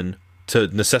intention to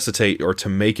necessitate or to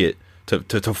make it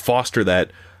to foster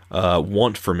that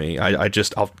want for me.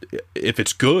 I'll if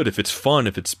it's good, if it's fun,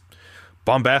 if it's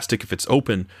bombastic, if it's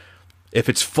open, if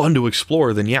it's fun to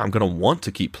explore, then I'm gonna want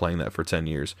to keep playing that for 10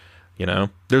 years.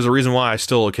 There's a reason why I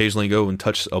still occasionally go and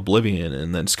touch Oblivion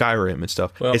and then Skyrim and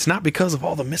stuff. Well, it's not because of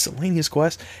all the miscellaneous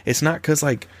quests. It's not because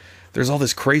like there's all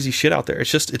this crazy shit out there. It's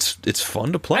just it's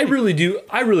fun to play. I really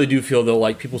do feel though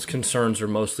like people's concerns are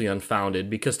mostly unfounded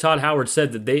because Todd Howard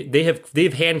said that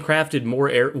they've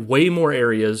handcrafted way more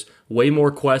areas, way more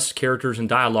quests, characters, and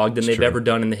dialogue than they've ever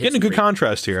done in the history. Getting a good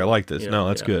contrast here. I like this.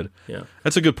 That's good. Yeah,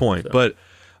 that's a good point. So. But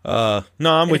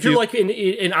no, I'm with you. Like,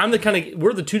 and I'm the kind of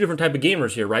we're the two different type of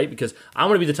gamers here, right? Because I'm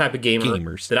going to be the type of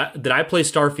gamers that I play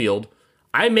Starfield.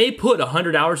 I may put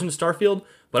 100 hours into Starfield,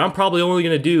 but I'm probably only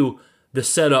going to do the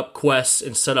setup quests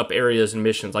and setup areas and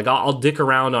missions. Like I'll dick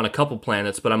around on a couple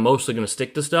planets, but I'm mostly going to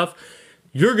stick to stuff.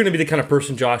 You're going to be the kind of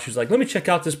person, Josh, who's like, let me check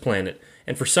out this planet.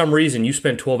 And for some reason, you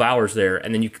spend 12 hours there,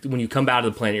 and then when you come out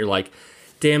of the planet, you're like,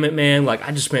 damn it, man, like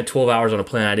I just spent 12 hours on a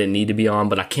planet I didn't need to be on,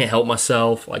 but I can't help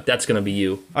myself. Like that's going to be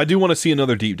you. I do want to see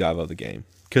another deep dive of the game.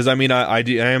 Because, I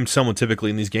am someone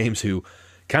typically in these games who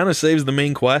kind of saves the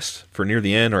main quest for near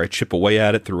the end, or I chip away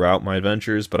at it throughout my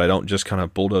adventures, but I don't just kind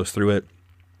of bulldoze through it.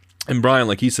 And Brian,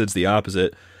 like he said, it's the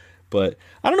opposite. But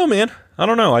I don't know, man. I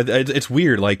don't know. It's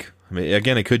weird. Like, I mean,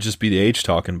 again, it could just be the age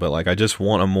talking, but like I just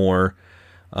want a more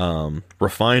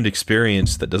refined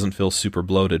experience that doesn't feel super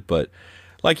bloated. But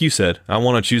like you said, I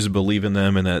want to choose to believe in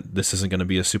them and that this isn't going to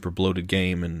be a super bloated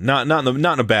game, and not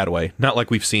in a bad way. Not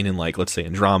like we've seen in, like, let's say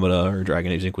Andromeda or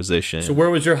Dragon Age Inquisition. So where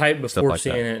was your hype before like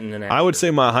seeing that. it? And then I would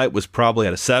say my hype was probably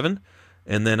at a 7,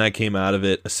 and then I came out of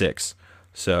it a 6.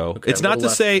 So it's not to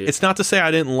say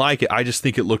I didn't like it. I just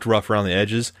think it looked rough around the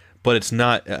edges. But it's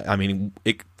not. I mean,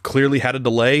 it clearly had a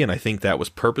delay, and I think that was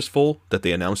purposeful that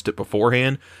they announced it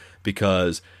beforehand,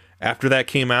 because after that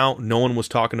came out, no one was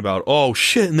talking about, oh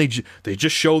shit, and they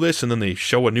just show this and then they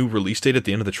show a new release date at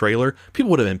the end of the trailer.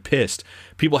 People would have been pissed.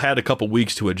 People had a couple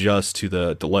weeks to adjust to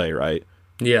the delay, right?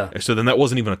 Yeah. So then that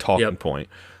wasn't even a talking point.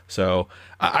 So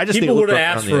I just people think would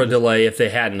have asked for a delay if they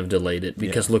hadn't have delayed it,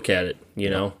 because look at it,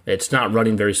 it's not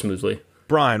running very smoothly.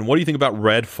 Brian, what do you think about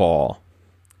Redfall?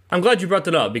 I'm glad you brought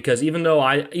that up, because even though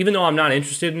I'm not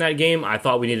interested in that game, I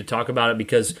thought we needed to talk about it,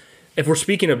 because if we're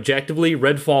speaking objectively,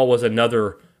 Redfall was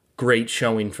another great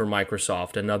showing for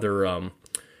Microsoft. Another,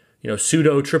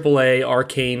 pseudo AAA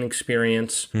arcane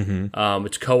experience. Mm-hmm.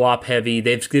 It's co-op heavy.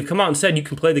 They've come out and said you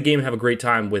can play the game and have a great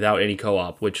time without any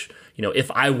co-op. Which,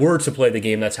 if I were to play the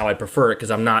game, that's how I prefer it,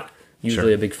 because I'm not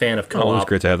usually a big fan of co-op. Oh, it's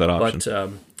great to have that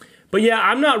option. But yeah,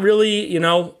 I'm not really,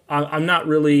 I'm not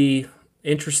really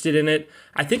interested in it.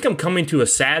 I think I'm coming to a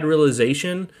sad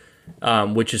realization,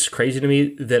 which is crazy to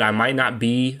me, that I might not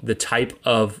be the type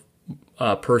of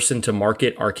person to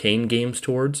market arcane games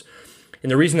towards.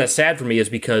 And the reason that's sad for me is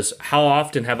because how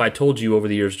often have I told you over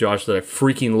the years, Josh, that I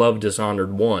freaking love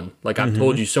Dishonored 1? Like, I've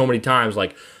told you so many times,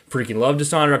 like, freaking love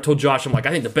Dishonored. I've told Josh, I'm like,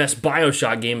 I think the best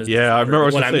BioShock game is Dishonored.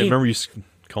 I remember you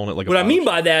calling it like what I mean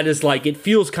by that is, like, it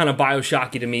feels kind of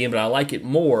BioShocky to me, but I like it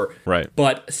more. Right.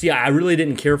 But, see, I really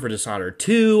didn't care for Dishonored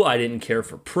 2. I didn't care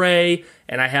for Prey.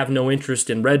 And I have no interest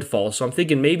in Redfall. So I'm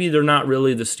thinking maybe they're not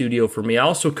really the studio for me. I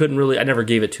also I never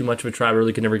gave it too much of a try. I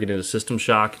really could never get into System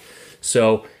Shock.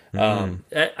 So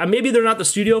maybe they're not the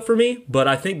studio for me, but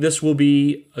I think this will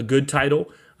be a good title.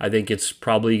 I think it's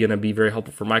probably going to be very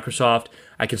helpful for Microsoft.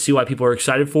 I can see why people are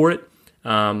excited for it.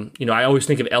 I always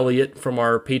think of Elliot from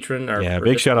our patron.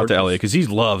 Big shout out to Elliot, because he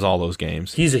loves all those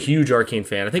games. He's a huge arcane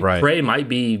fan. I think Prey might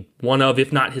be one of,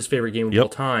 if not his favorite game of all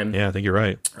time. Yeah, I think you're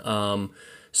right.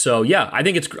 So yeah, I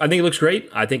think it looks great.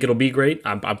 I think it'll be great.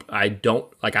 I'm not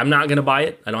going to buy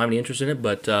it. I don't have any interest in it,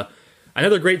 but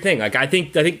another great thing. Like I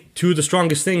think two of the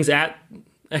strongest things at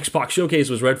Xbox Showcase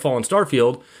was Redfall and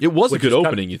Starfield. It was a good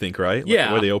opening, you think, right? Yeah,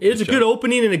 the way they opened it's a good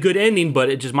opening and a good ending,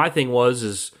 but my thing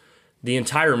is the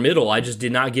entire middle I just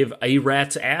did not give a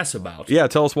rat's ass about. Yeah,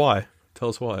 tell us why.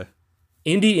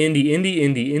 Indie.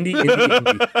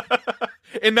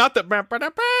 And not that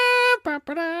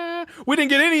we didn't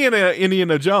get any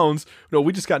Indiana Jones. No,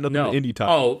 we just got nothing but indie time.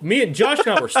 Oh, me and Josh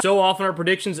and I were so off on our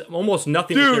predictions. Almost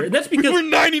nothing. Dude, and that's because we were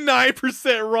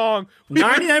 99% wrong.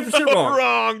 99%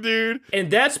 wrong, dude.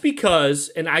 And that's because,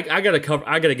 and I gotta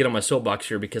get on my soapbox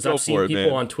here, because I've seen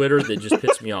people on Twitter that just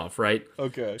piss me off. Right?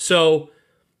 Okay.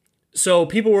 So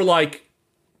people were like,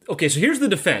 okay, so here's the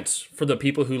defense for the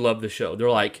people who love the show.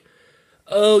 They're like,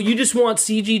 oh, you just want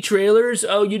CG trailers?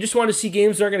 Oh, you just want to see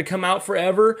games that are going to come out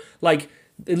forever? Like,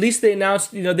 at least they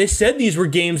announced, they said these were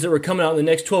games that were coming out in the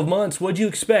next 12 months. What'd you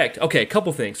expect? Okay, a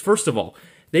couple things. First of all,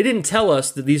 they didn't tell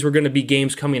us that these were going to be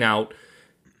games coming out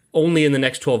only in the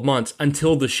next 12 months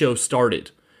until the show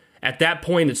started. At that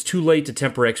point, it's too late to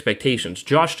temper expectations.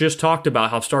 Josh just talked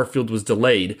about how Starfield was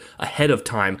delayed ahead of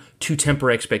time to temper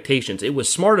expectations. It was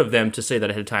smart of them to say that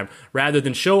ahead of time, rather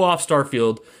than show off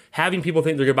Starfield, having people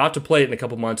think they're about to play it in a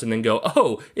couple months and then go,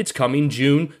 oh, it's coming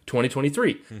June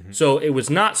 2023. Mm-hmm. So it was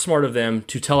not smart of them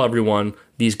to tell everyone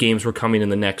these games were coming in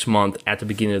the next month at the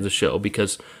beginning of the show,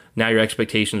 because now your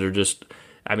expectations are just,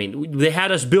 they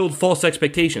had us build false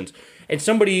expectations. And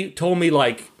somebody told me,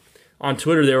 like, on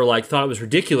Twitter, they were like, thought it was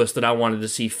ridiculous that I wanted to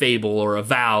see Fable or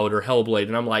Avowed or Hellblade.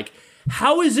 And I'm like,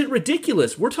 how is it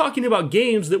ridiculous? We're talking about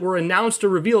games that were announced or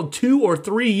revealed 2 or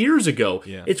 3 years ago.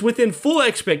 Yeah. It's within full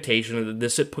expectation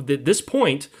that at this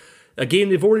point, a game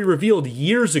they've already revealed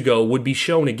years ago would be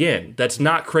shown again. That's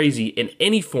not crazy in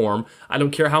any form. I don't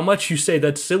care how much you say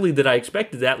that's silly that I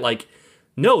expected that. Like,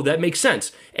 no, that makes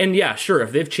sense. And yeah, sure,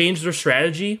 if they've changed their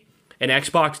strategy and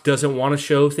Xbox doesn't want to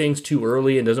show things too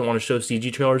early and doesn't want to show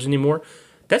CG trailers anymore,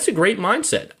 that's a great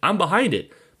mindset. I'm behind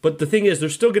it. But the thing is, they're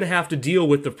still going to have to deal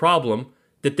with the problem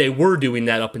that they were doing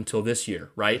that up until this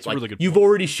year, right? That's like, a really good you've point.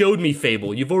 Already showed me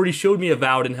Fable. You've already showed me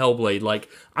Avowed and Hellblade. Like,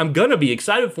 I'm going to be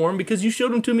excited for them because you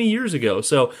showed them to me years ago.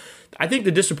 So I think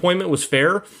the disappointment was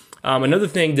fair. Another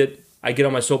thing that I get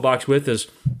on my soapbox with is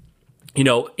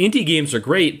indie games are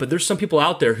great, but there's some people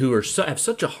out there who have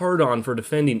such a hard-on for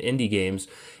defending indie games,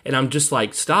 and I'm just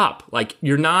like, stop. Like,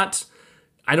 you're not.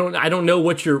 I don't know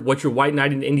what you're white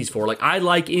knighting indies for. Like, I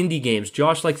like indie games.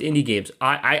 Josh likes indie games.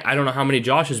 I don't know how many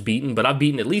Josh has beaten, but I've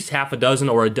beaten at least half a dozen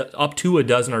or up to a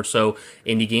dozen or so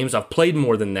indie games. I've played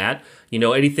more than that.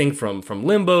 Anything from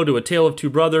Limbo to A Tale of Two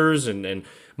Brothers and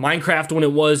Minecraft when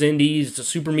it was indies, to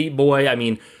Super Meat Boy. I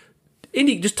mean,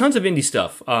 just tons of indie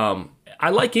stuff. I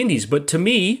like indies, but to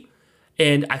me,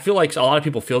 and I feel like a lot of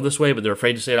people feel this way, but they're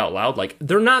afraid to say it out loud. Like,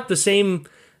 they're not the same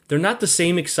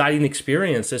exciting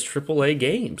experience as AAA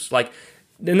games. Like,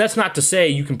 and that's not to say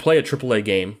you can play a AAA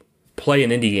game, play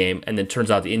an indie game, and then turns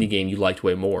out the indie game you liked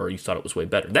way more, or you thought it was way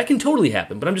better. That can totally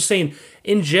happen. But I'm just saying,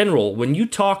 in general, when you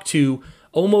talk to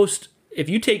if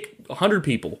you take 100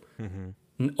 people,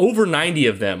 over 90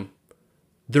 of them,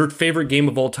 their favorite game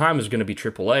of all time is going to be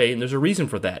AAA, and there's a reason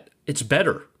for that. It's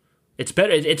better. It's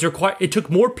better. It took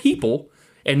more people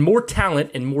and more talent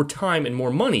and more time and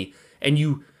more money, and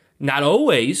you. Not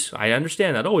always, I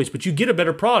understand, not always, but you get a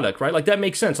better product, right? Like, that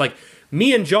makes sense. Like,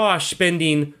 me and Josh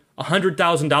spending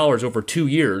 $100,000 over 2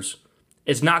 years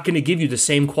is not going to give you the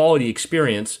same quality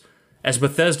experience as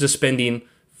Bethesda spending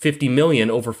 $50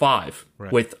 million over 5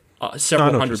 with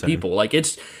several hundred people. Like,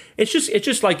 it's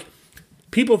just like,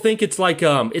 people think it's like,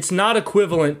 it's not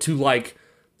equivalent to like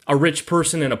a rich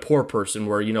person and a poor person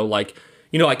where,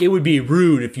 like it would be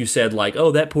rude if you said, like,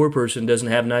 oh, that poor person doesn't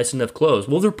have nice enough clothes.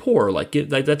 Well, they're poor. Like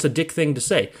that's a dick thing to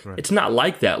say. Right. It's not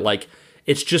like that. Like,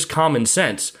 it's just common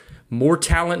sense. More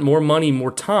talent, more money,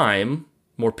 more time,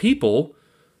 more people.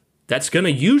 That's going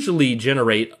to usually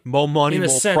generate more money,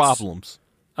 more problems.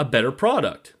 A better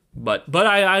product. But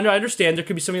I understand there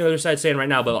could be something on the other side saying right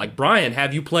now. But like, Brian,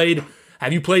 have you played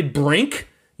Brink?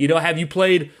 Have you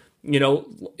played?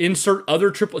 Insert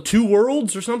other Two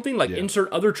Worlds or something, like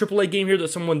insert other AAA game here that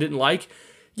someone didn't like.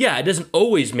 Yeah, it doesn't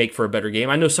always make for a better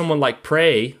game. I know someone like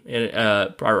Prey,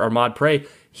 our mod Prey,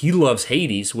 he loves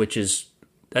Hades,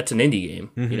 that's an indie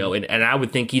game, and I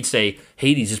would think he'd say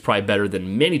Hades is probably better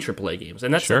than many AAA games.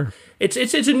 And that's sure. It's a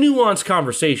nuanced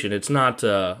conversation. It's not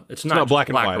black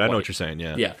and white. I know what you're saying,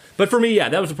 yeah. Yeah. But for me,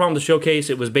 that was the problem with the showcase.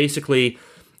 It was basically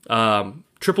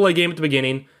AAA game at the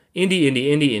beginning,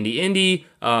 indie,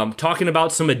 talking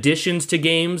about some additions to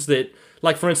games that,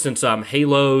 like, for instance,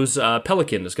 Halo's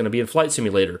Pelican is going to be in Flight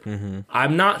Simulator. Mm-hmm.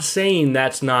 I'm not saying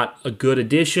that's not a good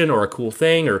addition or a cool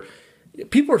thing, or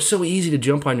people are so easy to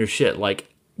jump on your shit. Like,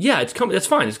 yeah, it's coming. That's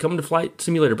fine. It's coming to Flight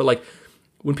Simulator. But like,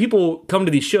 when people come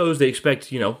to these shows, they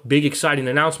expect, big, exciting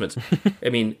announcements. I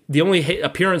mean, the only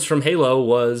appearance from Halo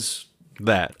was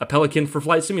that a Pelican for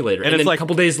Flight Simulator, and then like, a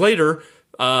couple days later,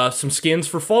 some skins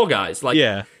for Fall Guys. Like,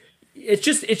 yeah. It's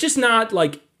just not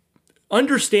like,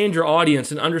 understand your audience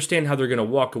and understand how they're going to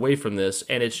walk away from this.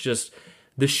 And it's just,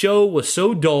 the show was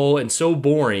so dull and so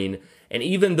boring. And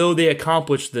even though they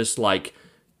accomplished this like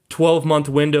 12-month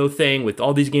window thing with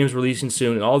all these games releasing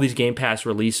soon and all these Game Pass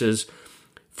releases,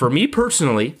 for me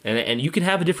personally, and you can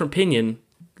have a different opinion,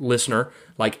 listener,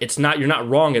 like, you're not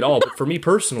wrong at all. But for me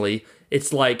personally,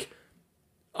 it's like,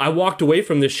 I walked away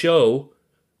from this show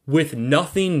with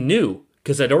nothing new.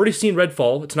 Because I'd already seen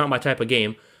Redfall. It's not my type of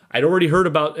game. I'd already heard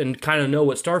about and kind of know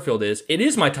what Starfield is. It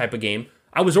is my type of game.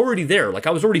 I was already there. Like,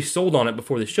 I was already sold on it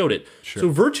before they showed it. Sure. So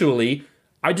virtually,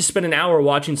 I just spent an hour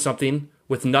watching something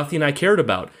with nothing I cared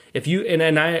about.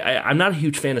 I'm not a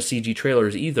huge fan of CG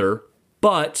trailers either.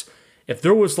 But if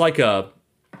there was like a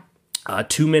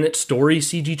 2-minute story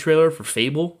CG trailer for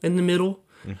Fable in the middle,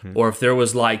 or if there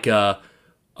was like a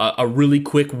really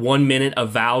quick 1-minute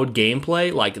Avowed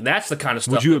gameplay, like, that's the kind of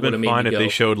stuff. Would you have been fine if they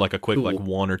showed like a quick, cool, like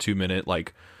 1 or 2 minute,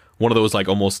 like one of those, like,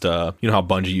 almost how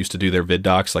Bungie used to do their vid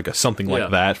docs, like something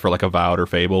like that for like Avowed or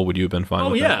Fable? Would you have been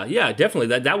fine with that? Yeah,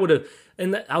 definitely. That would have,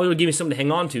 and that would have given me something to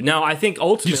hang on to. Now, I think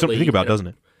ultimately, gives you something to think about, doesn't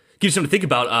it? Gives you something to think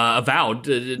about. Avowed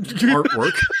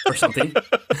artwork or something.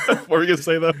 What were you gonna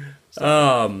say though?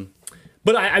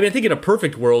 But I think in a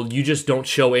perfect world, you just don't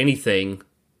show anything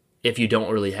if you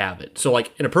don't really have it. So,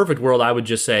 like, in a perfect world, I would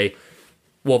just say,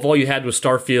 well, if all you had was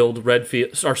Starfield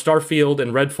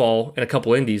and Redfall and a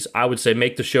couple indies, I would say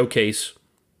make the showcase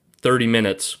 30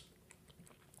 minutes,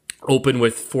 open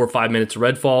with 4 or 5 minutes of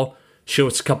Redfall, show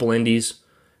us a couple indies,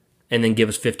 and then give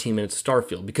us 15 minutes of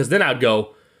Starfield. Because then I'd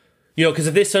go, because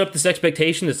if they set up this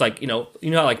expectation, it's like, how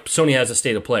like Sony has a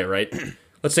state of play, right?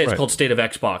 Let's say it's called State of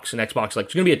Xbox, and Xbox, like,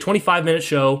 it's going to be a 25-minute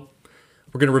show.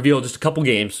 We're going to reveal just a couple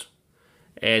games.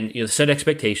 And set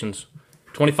expectations.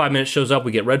 25 minutes shows up,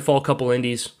 we get Redfall, couple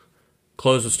indies,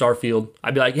 close with Starfield.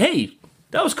 I'd be like, hey,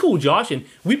 that was cool, Josh. And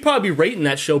we'd probably be rating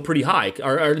that show pretty high,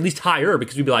 or at least higher,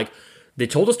 because we'd be like, They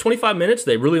told us 25 minutes.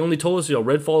 They really only told us,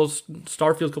 Redfall,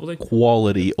 Starfield, a couple things.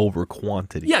 Quality over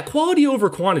quantity. Yeah, quality over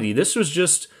quantity. This was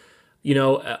just,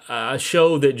 a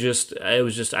show that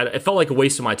it felt like a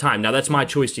waste of my time. Now, that's my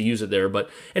choice to use it there.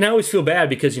 And I always feel bad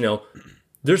because,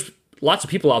 there's lots of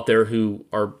people out there who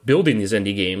are building these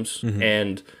indie games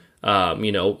and,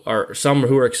 are some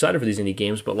who are excited for these indie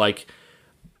games. But,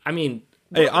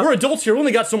 Hey, we're adults here. We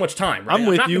only got so much time. Right? I'm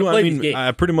with you. I mean,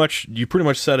 you pretty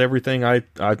much said everything I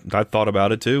thought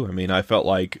about it too. I mean, I felt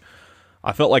like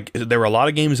there were a lot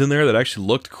of games in there that actually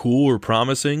looked cool or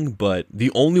promising, but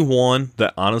the only one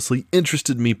that honestly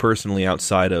interested me personally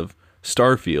outside of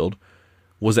Starfield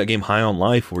was that game High on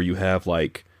Life, where you have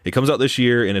it comes out this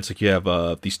year, and it's like you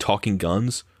have these talking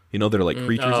guns. They're like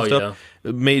creatures and stuff.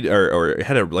 Yeah. Made or it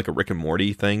had a Rick and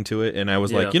Morty thing to it, and I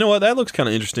was like, you know what, that looks kind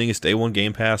of interesting. It's day one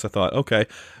Game Pass. I thought, okay,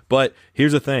 but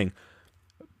here's the thing: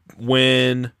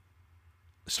 when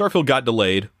Starfield got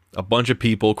delayed, a bunch of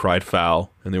people cried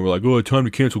foul, and they were like, "Oh, time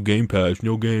to cancel Game Pass,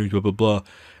 no games, blah blah blah."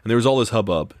 And there was all this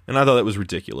hubbub, and I thought that was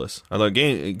ridiculous. I thought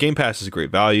Game Pass is a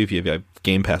great value if you have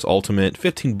Game Pass Ultimate,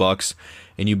 $15,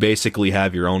 and you basically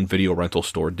have your own video rental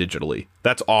store digitally.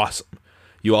 That's awesome.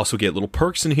 You also get little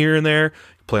perks in here and there.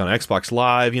 You play on Xbox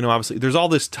Live, obviously there's all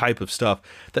this type of stuff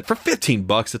that for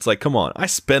 $15, it's like, come on, I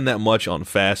spend that much on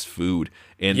fast food,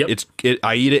 and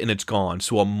I eat it and it's gone.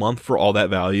 So a month for all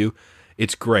that value,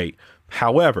 it's great.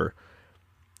 However,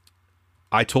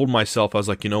 I told myself, I was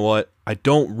like, you know what? I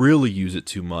don't really use it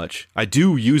too much. I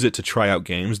do use it to try out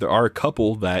games. There are a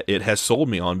couple that it has sold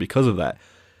me on because of that.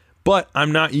 But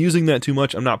I'm not using that too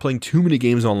much. I'm not playing too many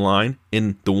games online.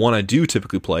 And the one I do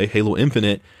typically play, Halo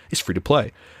Infinite, is free to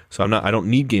play. So I don't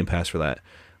need Game Pass for that.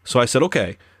 So I said,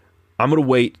 okay, I'm going to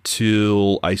wait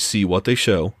till I see what they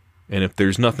show. And if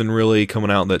there's nothing really coming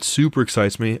out that super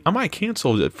excites me, I might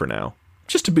cancel it for now.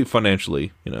 Just to be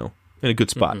financially, in a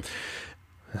good spot.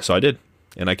 Mm-hmm. So I did.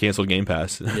 And I canceled Game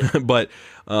Pass. Yeah. But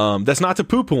that's not to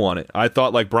poo-poo on it. I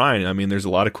thought, like Brian, I mean, there's a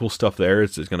lot of cool stuff there.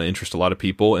 It's going to interest a lot of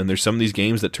people. And there's some of these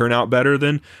games that turn out better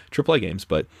than AAA games.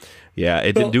 But, yeah,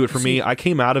 it didn't do it for me. I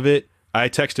came out of it. I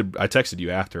texted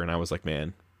you after, and I was like,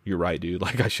 man, you're right, dude.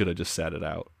 I should have just sat it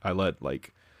out. I don't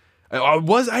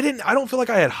feel like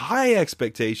I had high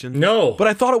expectations. No. But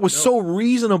I thought it was so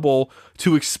reasonable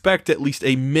to expect at least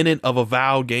a minute of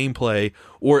Avowed gameplay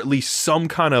or at least some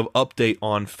kind of update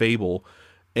on Fable.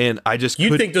 And I just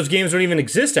You'd think those games don't even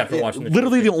exist after watching the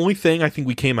literally the only thing I think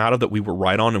we came out of that we were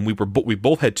right on, and we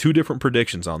both had two different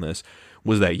predictions on this,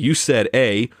 was that you said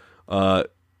there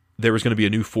was going to be a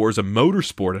new Forza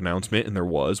Motorsport announcement, and there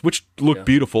was, which looked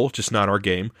beautiful, just not our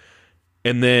game.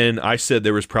 And then I said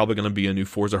there was probably going to be a new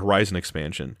Forza Horizon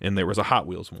expansion, and there was a Hot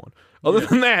Wheels one. Other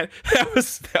than that, that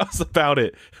was about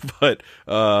it. But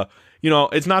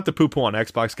it's not the poo-poo on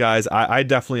Xbox, guys. I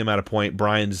definitely am at a point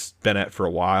Brian's been at for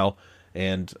a while.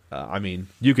 And I mean,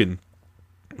 you can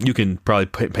probably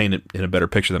paint it in a better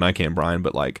picture than I can, Brian.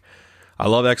 But I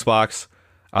love Xbox.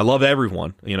 I love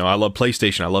everyone. I love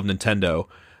PlayStation. I love Nintendo.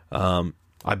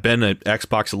 I've been at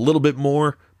Xbox a little bit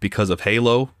more because of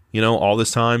Halo. All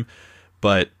this time,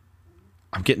 but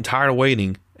I'm getting tired of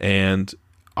waiting. And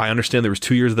I understand there was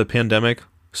 2 years of the pandemic,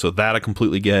 so that I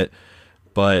completely get.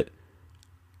 But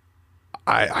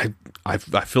I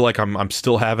feel like I'm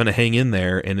still having to hang in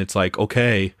there, and it's like,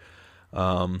 okay.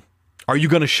 Are you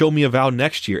going to show me Avowed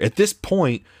next year? At this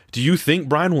point, do you think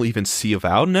Brian will even see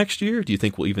Avowed next year? Do you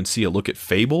think we'll even see a look at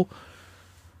Fable?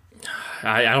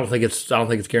 I don't think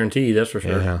it's guaranteed. That's for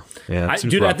sure. Yeah.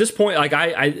 Dude, at this point,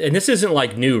 and this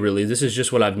isn't new, really. This is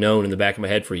just what I've known in the back of my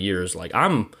head for years.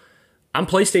 I'm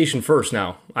PlayStation first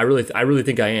now. I really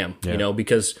think I am.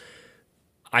 Because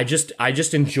I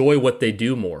just enjoy what they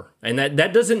do more, and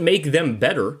that doesn't make them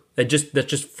better. That's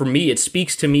just for me. It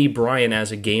speaks to me, Brian,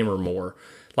 as a gamer more.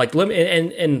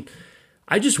 And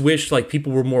I just wish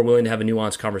people were more willing to have a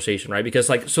nuanced conversation, right? Because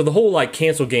so the whole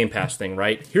cancel Game Pass thing,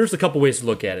 right? Here's a couple ways to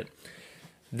look at it.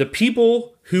 The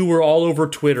people who were all over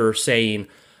Twitter saying,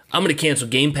 I'm going to cancel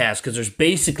Game Pass because there's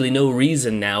basically no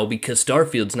reason now because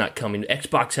Starfield's not coming.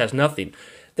 Xbox has nothing.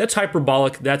 That's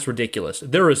hyperbolic. That's ridiculous.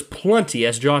 There is plenty,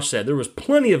 as Josh said, there was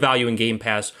plenty of value in Game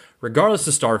Pass, regardless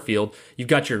of Starfield. You've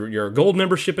got your gold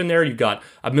membership in there. You've got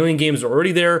 1 million games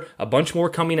already there, a bunch more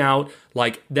coming out.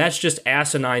 That's just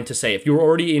asinine to say. If you're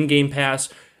already in Game Pass,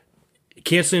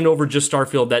 canceling it over just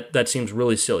Starfield, that seems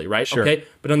really silly, right? Sure. Okay.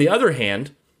 But on the other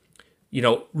hand,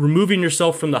 removing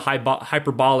yourself from the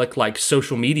hyperbolic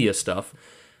social media stuff,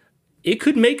 it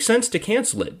could make sense to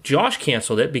cancel it. Josh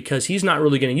canceled it because he's not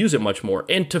really going to use it much more.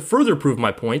 And to further prove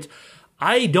my point,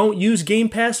 I don't use Game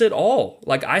Pass at all.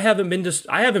 I haven't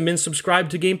been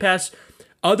subscribed to Game Pass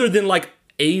other than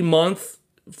a month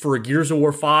for Gears of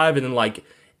War 5 and then like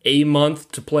a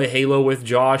month to play Halo with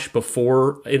Josh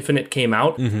before Infinite came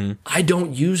out, I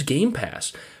don't use Game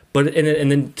Pass. But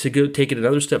and then to go take it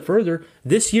another step further,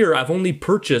 this year I've only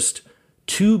purchased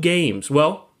 2 games.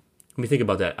 Well, let me think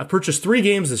about that. I purchased 3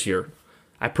 games this year.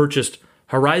 I purchased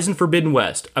Horizon Forbidden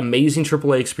West, amazing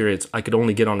AAA experience I could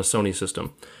only get on a Sony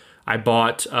system. I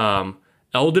bought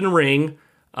Elden Ring,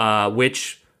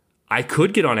 which I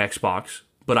could get on Xbox,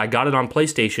 but I got it on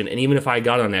PlayStation, and even if I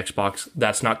got it on Xbox,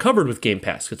 that's not covered with Game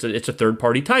Pass. It's a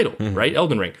third-party title, right?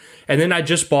 Elden Ring. And then I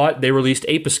just they released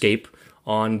Ape Escape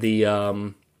on the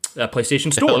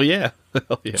PlayStation Store. Hell yeah.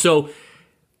 Hell yeah. So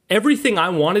everything I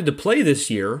wanted to play this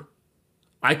year,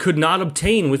 I could not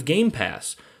obtain with Game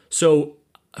Pass. So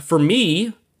for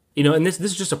me, and this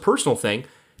is just a personal thing,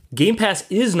 Game Pass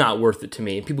is not worth it to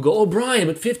me. And people go, oh, Brian,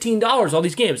 but $15, all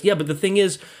these games. Yeah, but the thing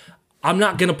is, I'm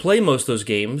not going to play most of those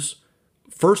games,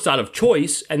 first out of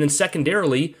choice, and then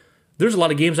secondarily, there's a lot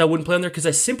of games I wouldn't play on there because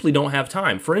I simply don't have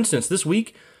time. For instance, this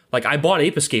week, like I bought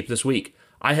Ape Escape this week.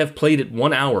 I have played it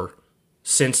 1 hour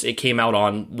since it came out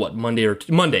on, Monday?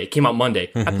 It came out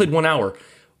Monday. I played 1 hour.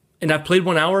 And I've played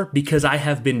 1 hour because I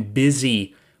have been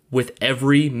busy with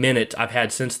every minute I've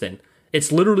had since then.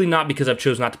 It's literally not because I've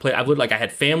chosen not to play. I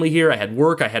had family here, I had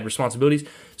work, I had responsibilities.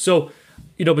 So,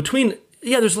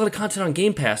 there's a lot of content on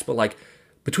Game Pass, but like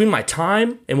between my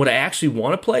time and what I actually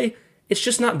want to play, it's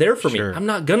just not there for me. I'm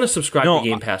not gonna subscribe to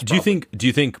Game Pass. Do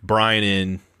you think Brian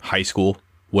in high school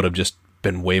would have just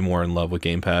been way more in love with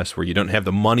Game Pass, where you don't have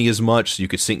the money as much, so you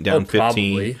could sink down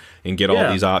 15 and get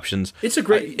all these options? It's a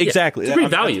great exactly. It's a great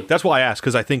value. That's why I asked,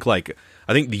 because I think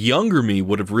the younger me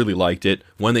would have really liked it.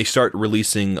 When they start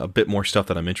releasing a bit more stuff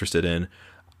that I'm interested in,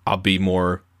 I'll be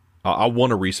more. I'll want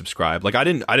to resubscribe. Like I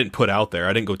didn't put out there.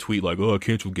 I didn't go tweet like, "Oh,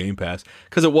 cancel Game Pass,"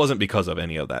 because it wasn't because of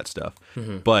any of that stuff.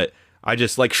 But I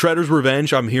just like Shredder's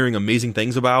Revenge. I'm hearing amazing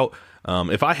things about.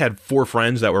 If I had 4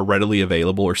 friends that were readily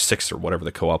available, or 6 or whatever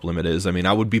the co-op limit is, I mean,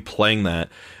 I would be playing that.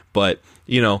 But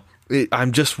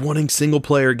I'm just wanting single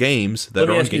player games that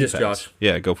are on Game Pass. Josh.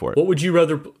 Yeah, go for it. What would you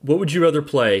rather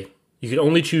play? You could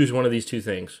only choose one of these 2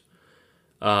 things.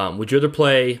 Would you rather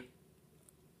play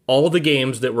all of the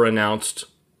games that were announced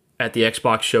at the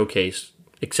Xbox showcase,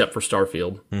 except for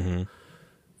Starfield,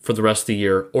 for the rest of the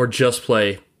year, or just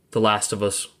play The Last of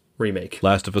Us Remake?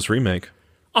 Last of Us Remake.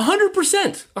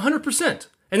 100%. 100%.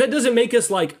 And that doesn't make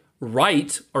us like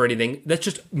right or anything. That's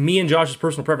just me and Josh's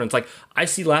personal preference. Like I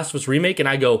see Last of Us Remake and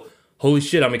I go, holy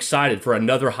shit, I'm excited for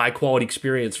another high quality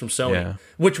experience from Sony. Yeah.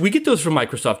 Which we get those from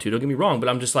Microsoft too, don't get me wrong, but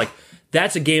I'm just like,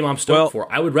 that's a game I'm stoked for.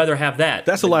 I would rather have that.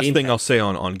 That's the last thing I'll say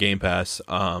on Game Pass.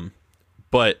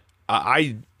 But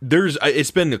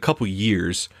it's been a couple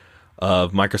years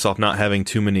of Microsoft not having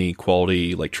too many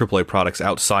quality like AAA products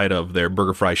outside of their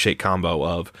burger fry shake combo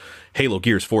of Halo,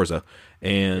 Gears, Forza,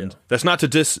 and that's not to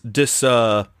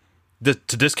discount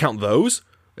those,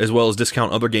 as well as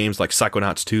discount other games like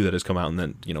Psychonauts 2 that has come out and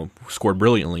then scored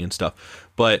brilliantly and stuff.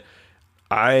 But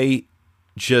I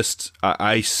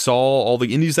saw all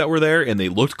the indies that were there and they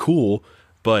looked cool,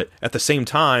 but at the same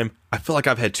time, I feel like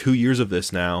I've had 2 years of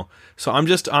this now, so I'm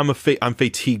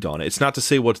fatigued on it. It's not to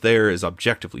say what's there is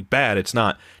objectively bad. It's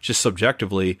not just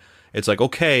subjectively. It's like,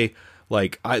 okay,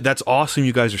 that's awesome.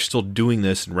 You guys are still doing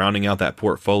this and rounding out that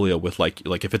portfolio with like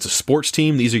if it's a sports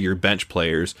team, these are your bench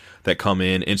players that come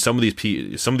in, and some of these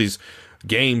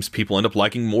games people end up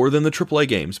liking more than the AAA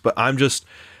games. But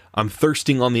I'm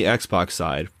thirsting on the Xbox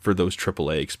side for those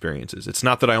AAA experiences. It's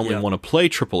not that I only want to play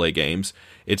AAA games.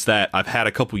 It's that I've had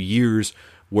a couple years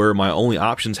where my only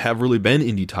options have really been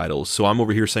indie titles. So I'm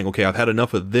over here saying, okay, I've had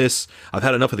enough of this. I've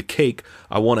had enough of the cake.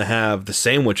 I want to have the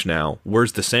sandwich now.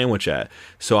 Where's the sandwich at?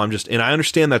 So and I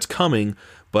understand that's coming,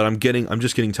 but I'm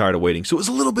just getting tired of waiting. So it was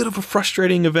a little bit of a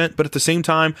frustrating event, but at the same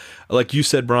time, like you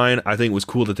said, Brian, I think it was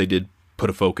cool that they did put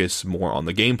a focus more on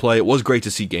the gameplay. It was great to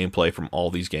see gameplay from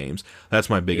all these games. That's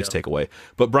my biggest takeaway.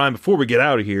 But Brian, before we get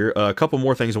out of here, a couple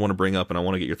more things I want to bring up and I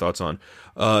want to get your thoughts on.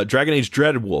 Dragon Age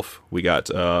Dreadwolf, we got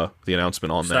the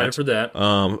announcement on that. Excited for that.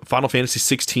 Final Fantasy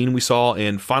 16 we saw,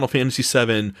 and Final Fantasy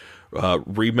 7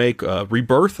 remake,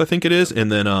 Rebirth, I think it is,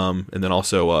 and then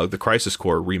also the Crisis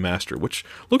Core remaster, which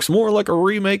looks more like a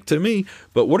remake to me.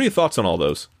 But what are your thoughts on all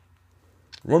those?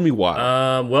 Run me why.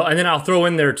 Well, and then I'll throw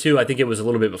in there too, I think it was a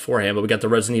little bit beforehand, but we got the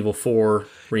Resident Evil 4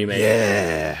 remake.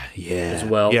 Yeah. As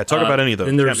well. Yeah, talk about any of those.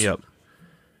 Count me up.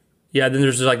 Yeah, then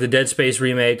there's like the Dead Space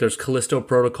remake. There's Callisto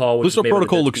Protocol. Callisto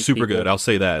Protocol looks super good. I'll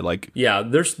say that.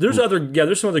 There's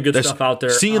some other good stuff out there.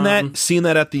 Seeing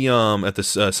that at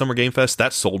the Summer Game Fest,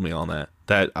 that sold me on that.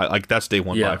 That's day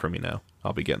one buy for me now.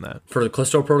 I'll be getting that for the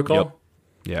Callisto Protocol. Yep.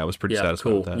 Yeah, I was pretty Yeah, satisfied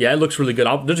cool. with that. Yeah, it looks really good.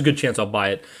 There's a good chance I'll buy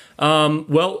it.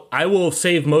 Well, I will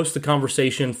save most of the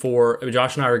conversation for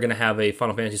Josh and I are going to have a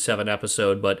Final Fantasy VII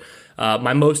episode, but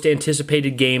my most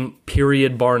anticipated game,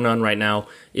 period, bar none, right now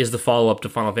is the follow-up to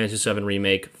Final Fantasy VII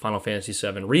Remake, Final Fantasy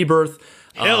VII Rebirth.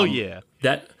 Hell yeah.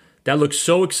 That looks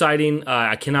so exciting.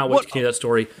 I cannot wait to continue that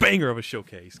story. Banger of a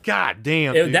showcase. God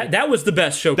damn, dude. That was the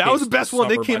best showcase. That was the best one.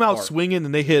 They summer came by out far. swinging,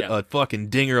 and they hit a fucking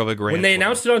dinger of a grand When they slam.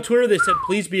 announced it on Twitter, they said,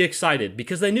 please be excited,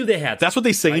 because they knew they had to. That's what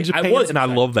they say in Japan, was and I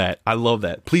excited. love that. I love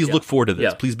that. Please look forward to this.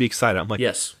 Yeah. Please be excited. I'm like,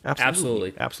 Yes,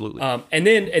 absolutely. Absolutely. And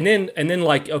then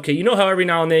like, okay, you know how every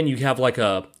now and then you have like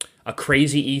a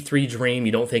crazy E3 dream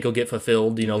you don't think will get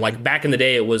fulfilled. You know, like back in the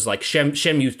day, it was like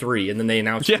Shenmue 3, and then they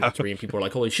announced Shenmue 3, and people were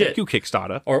like, holy shit. Thank you,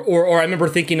 Kickstarter. Or I remember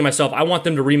thinking to myself, I want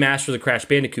them to remaster the Crash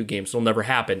Bandicoot games. It'll never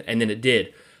happen. And then it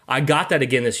did. I got that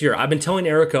again this year. I've been telling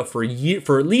Erica for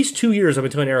at least 2 years, I've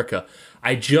been telling Erica,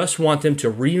 I just want them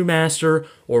to remaster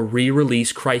or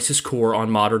re-release Crisis Core on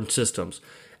modern systems.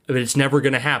 But it's never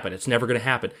going to happen. It's never going to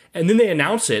happen. And then they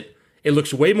announce it. It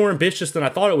looks way more ambitious than I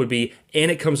thought it would be,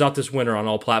 and it comes out this winter on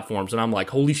all platforms. And I'm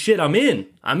like, holy shit, I'm in.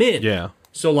 Yeah.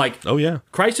 So like, Oh, yeah.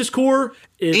 Crisis Core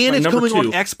is And my it's number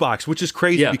coming 2. on Xbox, which is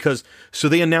crazy Yeah. because so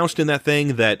they announced in that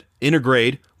thing that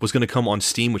Intergrade was going to come on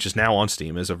Steam, which is now on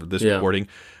Steam as of this recording,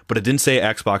 but it didn't say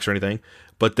Xbox or anything.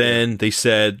 But then they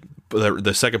said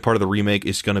the second part of the remake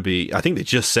is going to be, I think they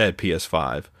just said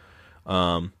PS5.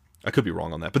 I could be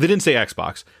wrong on that, but they didn't say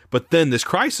Xbox. But then this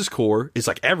Crisis Core is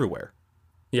like everywhere,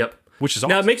 Yep. which is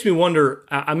Now awesome. it makes me wonder.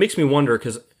 It makes me wonder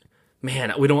because,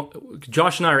 man, we don't.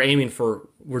 Josh and I are aiming for.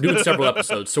 We're doing several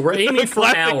episodes, so we're aiming for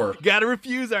an hour. Got to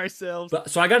refuse ourselves.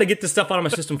 So I got to get this stuff out of my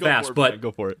system fast. But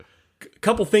go for it. a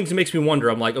couple things that makes me wonder.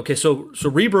 I'm like, okay, so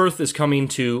Rebirth is coming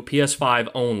to PS5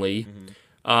 only.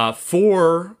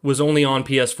 4 was only on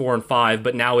PS4 and 5,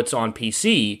 but now it's on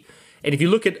PC. And if you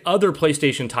look at other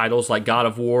PlayStation titles like God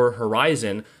of War,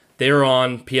 Horizon, they're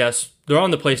on the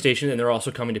PlayStation, and they're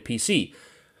also coming to PC.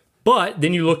 But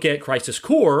then you look at Crisis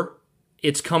Core,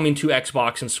 it's coming to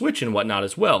Xbox and Switch and whatnot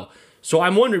as well. So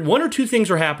I'm wondering, one or two things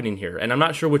are happening here, and I'm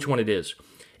not sure which one it is.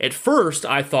 At first,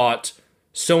 I thought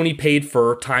Sony paid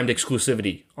for timed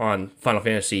exclusivity on Final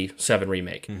Fantasy VII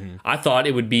Remake. I thought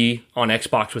it would be on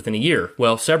Xbox within a year.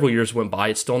 Well, several years went by.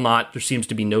 It's still not. There seems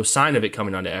to be no sign of it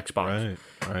coming onto Xbox.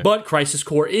 Right. But Crisis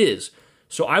Core is.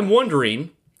 So I'm wondering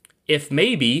if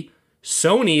maybe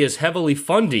Sony is heavily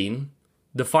funding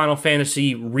the Final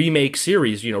Fantasy remake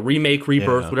series, remake,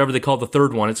 rebirth, whatever they call the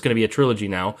third one. It's going to be a trilogy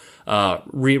now.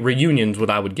 Reunions, what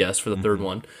I would guess for the third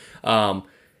one.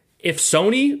 If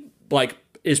Sony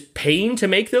is paying to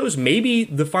make those, maybe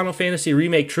the Final Fantasy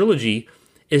remake trilogy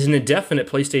is an indefinite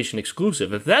PlayStation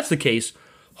exclusive. If that's the case,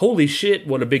 holy shit,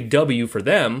 what a big W for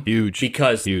them. Huge.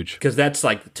 Because that's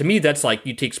to me, that's like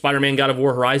you take Spider-Man, God of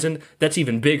War, Horizon, that's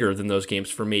even bigger than those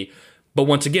games for me. But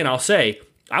once again, I'll say,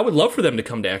 I would love for them to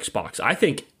come to Xbox. I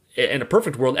think in a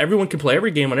perfect world, everyone can play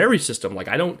every game on every system.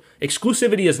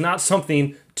 Exclusivity is not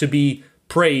something to be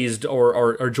praised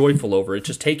or joyful over. It's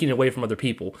just taking it away from other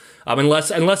people.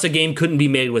 Unless a game couldn't be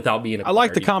made without being acquired. I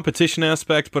like the competition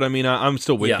aspect, but I mean, I'm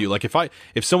still with you. Like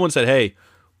if someone said, "Hey,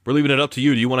 we're leaving it up to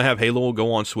you. Do you want to have Halo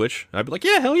go on Switch?" I'd be like,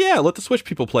 "Yeah, hell yeah, let the Switch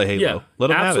people play Halo. Yeah, let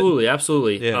them have it."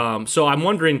 Absolutely. Yeah. So I'm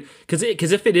wondering because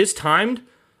if it is timed,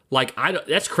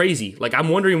 that's crazy. I'm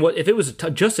wondering what if it was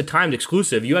just a timed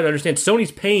exclusive. You got to understand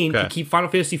Sony's paying to keep Final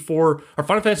Fantasy IV or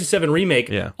Final Fantasy VII Remake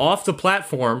off the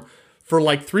platform for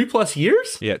 3+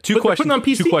 years. Yeah, two questions. On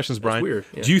PC? Two questions, Brian. That's weird.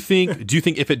 Yeah. Do you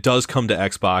think if it does come to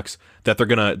Xbox that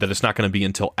it's not gonna be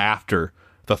until after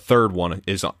the third one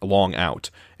is long out?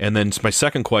 And then my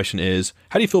second question is,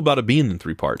 how do you feel about it being in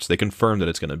 3 parts? They confirmed that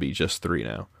it's gonna be just 3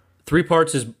 now. 3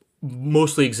 parts is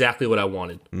mostly exactly what I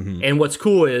wanted. Mm-hmm. And what's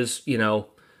cool is,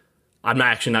 I'm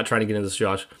not trying to get into this,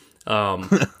 Josh.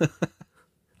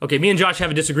 Okay, me and Josh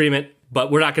have a disagreement,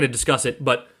 but we're not going to discuss it.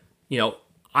 But,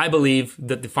 I believe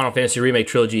that the Final Fantasy Remake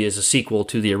trilogy is a sequel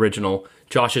to the original.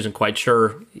 Josh isn't quite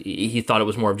sure. He thought it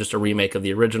was more of just a remake of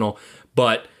the original.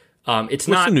 But it's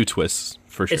not... some new twists,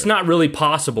 for sure. It's not really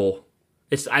possible.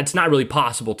 It's not really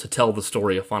possible to tell the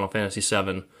story of Final Fantasy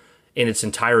VII in its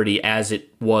entirety as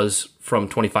it was from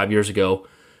 25 years ago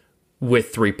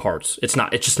with 3 parts. It's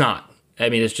just not. I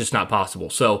mean, it's just not possible.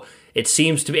 So it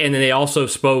seems to be, and then they also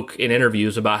spoke in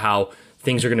interviews about how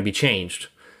things are going to be changed.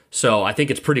 So I think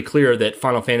it's pretty clear that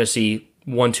Final Fantasy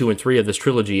 1, 2, and 3 of this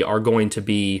trilogy are going to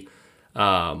be,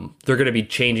 they're going to be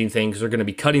changing things. They're going to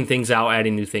be cutting things out,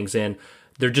 adding new things in.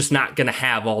 They're just not going to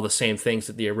have all the same things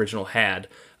that the original had.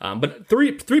 But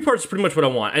three parts is pretty much what I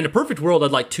want. In a perfect world,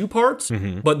 I'd like 2 parts,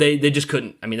 but they just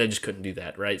couldn't. I mean, they just couldn't do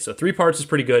that, right? So 3 parts is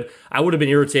pretty good. I would have been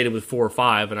irritated with 4 or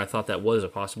 5, and I thought that was a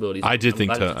possibility. So I did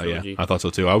think I thought so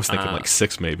too. I was thinking like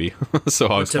 6 maybe. So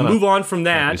I was to move on from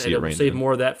that, and we'll save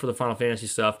more of that for the Final Fantasy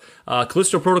stuff.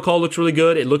 Callisto Protocol looks really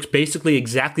good. It looks basically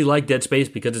exactly like Dead Space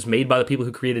because it's made by the people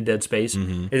who created Dead Space.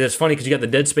 And it's funny because you got the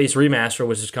Dead Space remaster,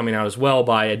 which is coming out as well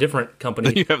by a different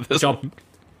company. You have this one.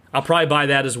 I'll probably buy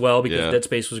that as well because Dead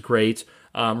Space was great.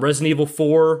 Resident Evil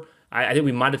 4, I think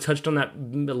we might have touched on that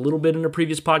a little bit in a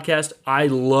previous podcast. I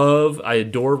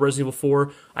adore Resident Evil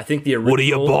 4. I think the original... What are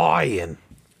you buying?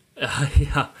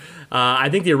 I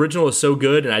think the original is so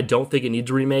good, and I don't think it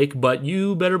needs a remake, but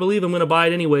you better believe I'm going to buy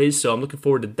it anyways, so I'm looking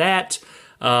forward to that.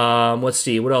 Let's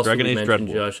see, what else Dragon did we Age mention,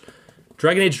 Dreadwolf. Josh?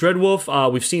 Dragon Age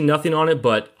Dreadwolf, we've seen nothing on it,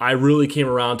 but I really came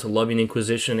around to loving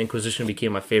Inquisition. Inquisition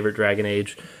became my favorite Dragon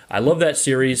Age. I love that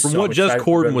series. From what Jez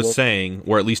Corden was saying,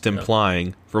 or at least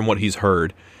implying from what he's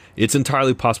heard, it's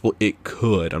entirely possible it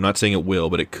could. I'm not saying it will,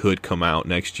 but it could come out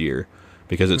next year.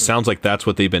 Because it sounds like that's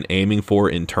what they've been aiming for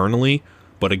internally.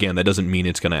 But again, that doesn't mean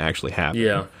it's going to actually happen.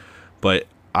 Yeah. But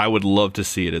I would love to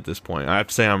see it at this point. I have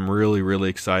to say I'm really,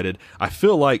 really excited. I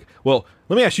feel like, well,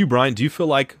 let me ask you, Brian, do you feel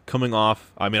like coming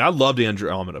off, I mean, I loved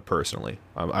Andromeda personally.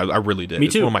 I really did. Me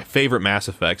too. It's one of my favorite Mass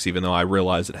Effects, even though I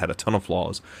realized it had a ton of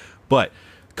flaws. But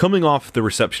coming off the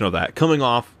reception of that, coming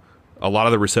off a lot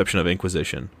of the reception of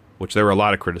Inquisition, which there were a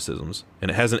lot of criticisms, and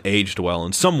it hasn't aged well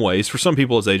in some ways. For some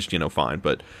people, it's aged, fine.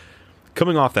 But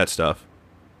coming off that stuff,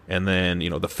 and then,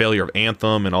 the failure of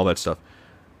Anthem and all that stuff,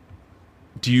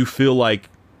 do you feel like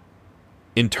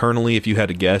internally, if you had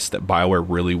to guess, that BioWare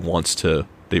really wants to,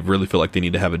 they really feel like they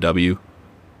need to have a W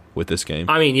with this game?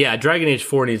 I mean, yeah, Dragon Age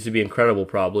 4 needs to be incredible,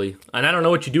 probably. And I don't know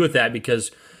what you do with that,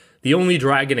 because the only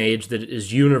Dragon Age that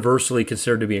is universally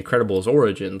considered to be incredible is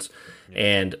Origins.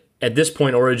 And at this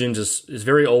point, Origins is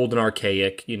very old and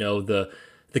archaic. The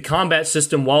combat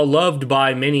system, while loved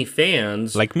by many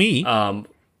fans... Like me.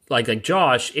 Like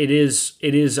Josh, it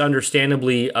is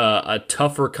understandably a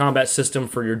tougher combat system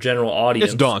for your general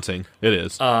audience. It's daunting. It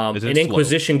is. And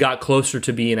Inquisition got closer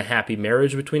to being a happy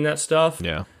marriage between that stuff.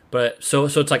 Yeah. But so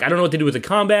it's like I don't know what they do with the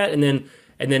combat, and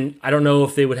then I don't know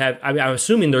if they would have. I'm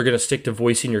assuming they're going to stick to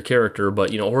voicing your character,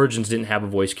 but Origins didn't have a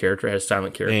voice character; it had a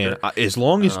silent character. And as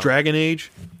long as Dragon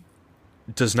Age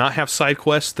does not have side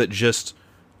quests that just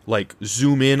like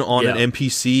zoom in on an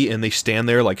NPC and they stand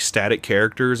there like static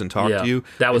characters and talk to you.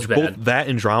 That was bad. Both that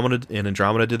and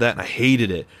Andromeda did that, and I hated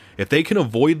it. If they can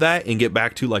avoid that and get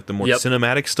back to like the more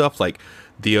cinematic stuff, like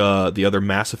the other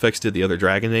Mass Effects did, the other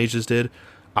Dragon Ages did,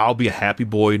 I'll be a happy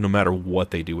boy no matter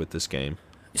what they do with this game.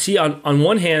 See, on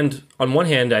one hand,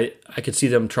 I could see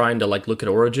them trying to like look at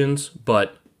Origins,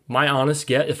 but my honest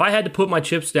guess, if I had to put my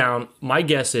chips down, my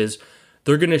guess is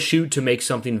they're going to shoot to make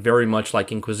something very much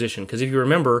like Inquisition. Because if you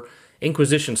remember,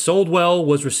 Inquisition sold well,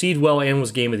 was received well, and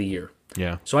was Game of the Year.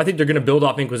 Yeah. So I think they're going to build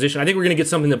off Inquisition. I think we're going to get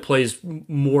something that plays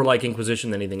more like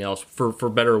Inquisition than anything else, for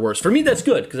better or worse. For me, that's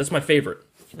good, because that's my favorite.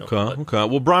 Okay.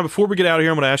 Well, Brian, before we get out of here,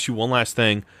 I'm going to ask you one last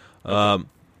thing.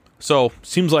 So,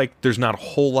 seems like there's not a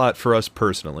whole lot for us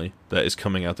personally that is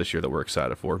coming out this year that we're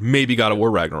excited for. Maybe God of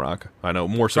War Ragnarok. I know,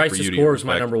 more so for you. Crisis Core is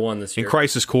my number one this year. And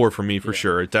Crisis Core for me, for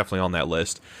sure. It's definitely on that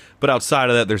list. But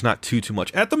outside of that, there's not too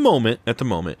much. At the moment,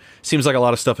 seems like a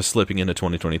lot of stuff is slipping into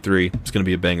 2023. It's going to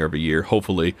be a banger of a year,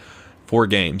 hopefully, for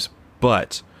games.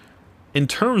 But in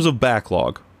terms of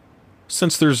backlog,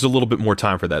 since there's a little bit more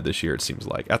time for that this year, it seems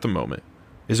like, at the moment,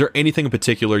 is there anything in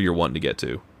particular you're wanting to get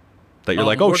to? That you're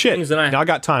like, oh shit, now I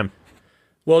got time.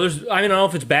 Well, I don't know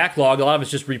if it's backlog. A lot of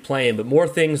it's just replaying, but more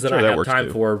things that I have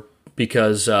time for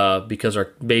because our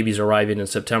baby's arriving in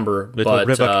September.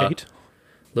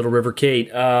 Little River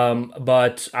Kate.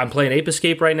 But I'm playing Ape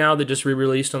Escape right now that just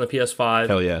re-released on the PS5.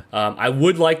 Hell yeah. I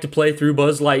would like to play through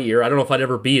Buzz Lightyear. I don't know if I'd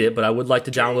ever beat it, but I would like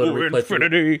to download and replay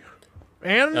Infinity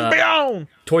and beyond.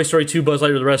 Toy Story 2 Buzz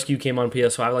Lightyear The Rescue came on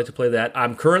PS5. I'd like to play that.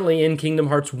 I'm currently in Kingdom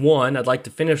Hearts 1. I'd like to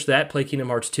finish that, play Kingdom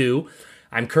Hearts 2.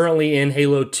 I'm currently in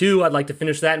Halo 2. I'd like to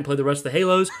finish that and play the rest of the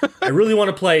Halos. I really want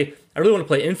to play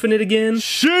Infinite again.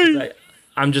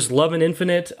 I'm just loving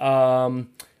Infinite. I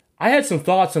had some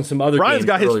thoughts on some other Brian's games.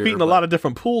 Brian's got his feet in a lot of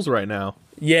different pools right now.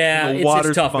 Yeah,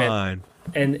 it's tough, fine. Man.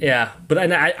 And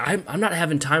I'm not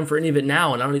having time for any of it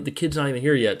now, and the kid's not even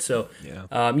here yet. So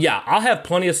I'll have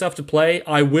plenty of stuff to play.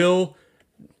 I will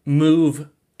move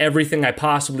everything I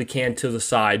possibly can to the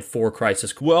side for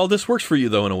Crisis Core. Well, this works for you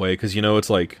though in a way, because it's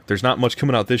like there's not much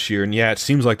coming out this year, and it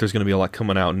seems like there's going to be a lot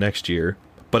coming out next year.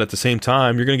 But at the same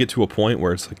time, you're going to get to a point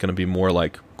where it's going to be more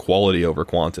like quality over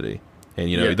quantity.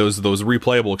 And those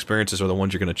replayable experiences are the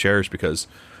ones you're going to cherish, because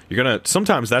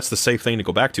sometimes that's the safe thing to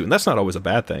go back to, and that's not always a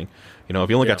bad thing. If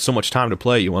you only got so much time to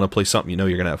play, you want to play something you're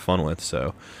going to have fun with.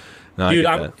 So, dude, you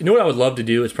know what I would love to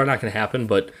do? It's probably not going to happen,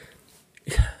 but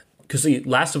because the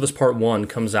Last of Us Part 1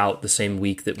 comes out the same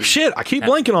week that I keep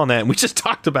blanking on that, and we just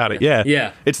talked about it.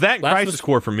 Yeah. It's that Crisis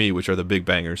Core for me, which are the big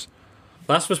bangers.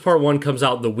 Last of Us Part 1 comes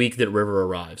out the week that River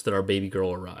arrives, that our baby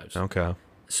girl arrives. Okay.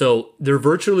 So there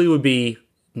virtually would be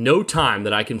no time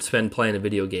that I can spend playing a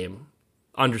video game,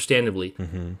 understandably.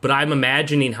 Mm-hmm. But I'm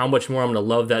imagining how much more I'm going to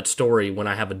love that story when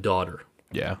I have a daughter.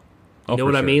 Yeah. You know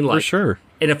what I mean? For sure.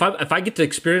 And if I get to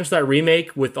experience that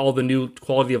remake with all the new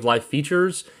quality of life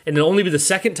features, and it'll only be the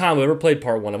second time I've ever played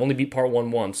Part 1. I've only beat Part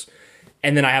 1 once.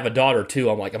 And then I have a daughter, too.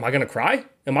 I'm like, am I going to cry?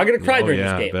 Am I going to cry during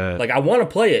this game? I want to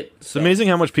play it. It's amazing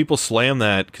how much people slam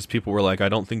that, because people were like, I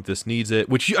don't think this needs it.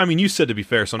 Which, you said, to be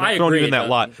fair, so I'm not throwing you in that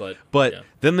lot. But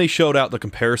then they showed out the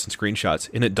comparison screenshots,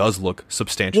 and it does look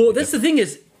substantially Well, that's the thing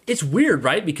is, it's weird,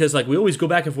 right? Because we always go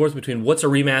back and forth between what's a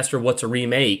remaster, what's a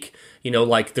remake.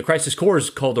 The Crisis Core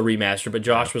is called a remaster, but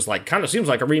Josh was like, kind of seems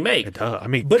like a remake. It does.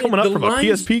 Coming up from a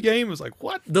PSP game, it was like,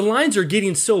 what? The lines are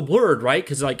getting so blurred, right?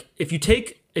 Because if you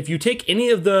take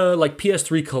any of the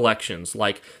PS3 collections,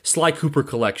 like Sly Cooper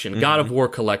collection, God of War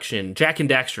collection, Jak and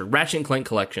Daxter, Ratchet and Clank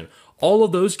collection, all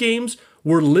of those games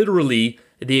were literally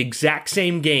the exact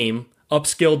same game,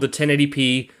 upscaled to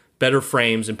 1080p, better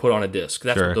frames, and put on a disc.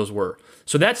 That's what those were.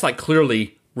 So that's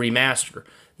clearly remaster.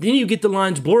 Then you get the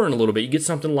lines blurring a little bit. You get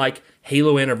something like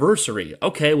Halo Anniversary.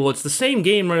 Okay, well, it's the same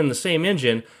game running the same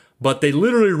engine, but they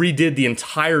literally redid the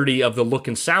entirety of the look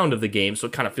and sound of the game, so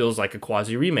it kind of feels like a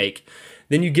quasi-remake.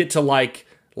 Then you get to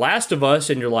Last of Us,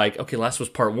 and you're like, okay, Last of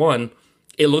Us Part 1,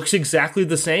 it looks exactly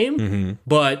the same,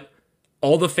 but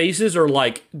all the faces are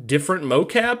different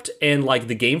mocapped, and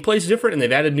the gameplay's different, and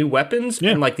they've added new weapons,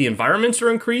 and the environments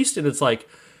are increased, and it's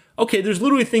okay, there's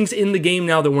literally things in the game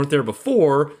now that weren't there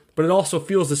before, but it also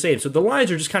feels the same. So the lines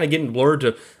are just kind of getting blurred.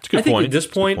 I think at this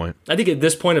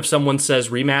point, if someone says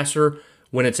remaster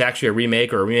when it's actually a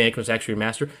remake, or a remake when it's actually a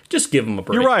remaster, just give them a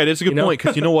break. You're right. It's a good point,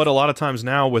 because you know what? A lot of times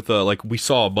now with we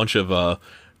saw a bunch of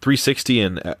 360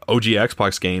 and OG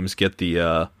Xbox games get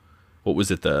the what was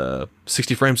it, the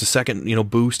 60 frames a second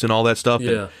boost and all that stuff.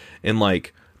 Yeah. And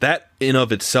that in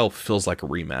of itself feels like a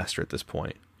remaster at this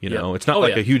point. It's not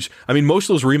a huge... most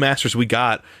of those remasters we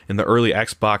got in the early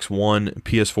Xbox One,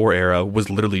 PS4 era was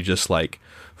literally just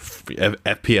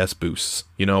FPS boosts,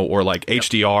 or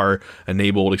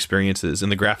HDR-enabled experiences,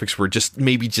 and the graphics were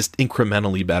maybe just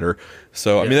incrementally better.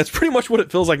 So, that's pretty much what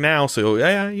it feels like now. So,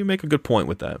 yeah, you make a good point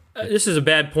with that. This is a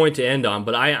bad point to end on,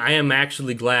 but I am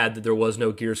actually glad that there was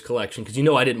no Gears collection, because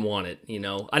I didn't want it, And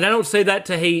I don't say that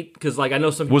to hate, because I know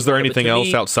some people... Was there anything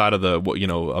else outside of the,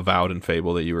 Avowed and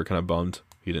Fable that you were kind of bummed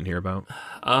you didn't hear about?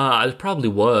 It probably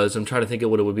was. I'm trying to think of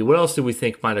what it would be. What else did we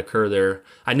think might occur there?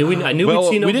 I knew we'd see no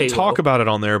we didn't Halo. Talk about it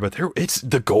on there, but it's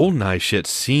the GoldenEye shit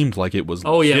seemed like it was.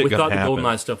 Oh yeah, we thought the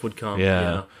GoldenEye stuff would come.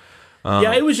 Yeah,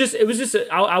 it was just.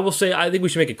 I will say, I think we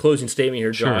should make a closing statement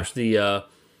here, Josh. Sure.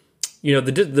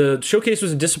 The showcase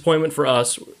was a disappointment for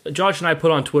us. Josh and I put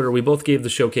on Twitter, we both gave the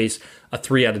showcase a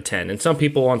 3 out of 10, and some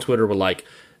people on Twitter were like,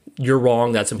 "You're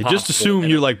wrong. That's impossible." You just assume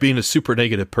you're being a super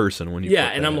negative person when you. Yeah,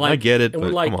 and I'm like, I get it,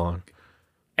 but come on.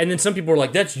 And then some people were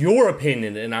like, "That's your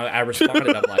opinion," and I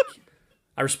responded,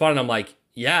 I'm like,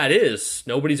 "Yeah, it is.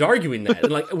 Nobody's arguing that."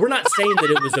 And we're not saying that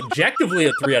it was objectively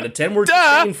a 3 out of 10. We're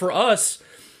just saying for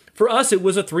us, it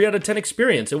was a 3 out of 10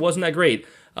 experience. It wasn't that great.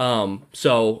 I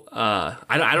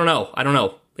don't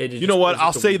know. You know what?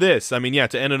 I'll say this. To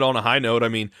end it on a high note.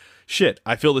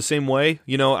 I feel the same way.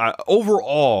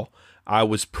 Overall, I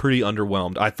was pretty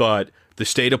underwhelmed. I thought the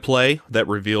state of play that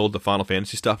revealed the Final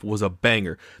Fantasy stuff was a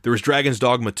banger. There was Dragon's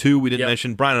Dogma 2 we didn't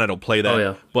mention. Brian and I don't play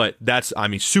that, but that's,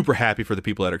 super happy for the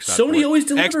people that are excited. Sony always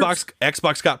delivers.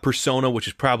 Xbox got Persona, which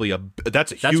is probably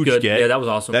that's huge good. get. Yeah, that was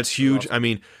awesome. That's huge.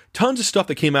 Awesome. Tons of stuff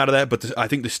that came out of that, but I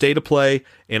think the state of play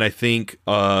and I think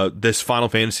this Final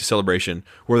Fantasy celebration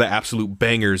were the absolute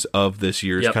bangers of this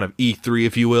year's kind of E3,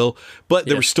 if you will. But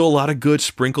there was still a lot of good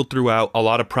sprinkled throughout, a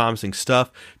lot of promising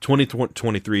stuff.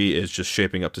 2023 is just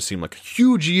shaping up to seem like a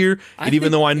huge year. And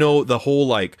even though I know the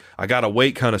whole I gotta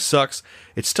wait kind of sucks,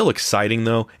 it's still exciting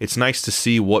though. It's nice to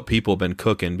see what people have been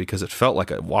cooking, because it felt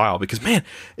like a while. Because man,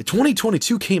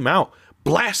 2022 came out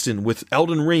blasting with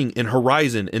Elden Ring and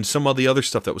Horizon and some of the other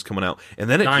stuff that was coming out, and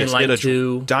then it and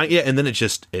then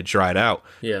it dried out,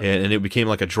 and it became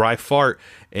like a dry fart,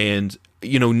 and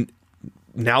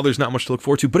now there's not much to look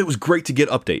forward to. But it was great to get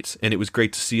updates, and it was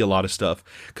great to see a lot of stuff,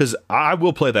 because I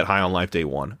will play that High on Life day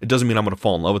one. It doesn't mean I'm going to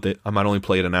fall in love with it. I might only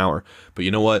play it an hour, but you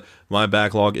know what? My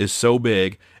backlog is so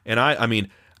big, and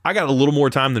I got a little more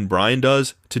time than Brian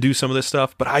does to do some of this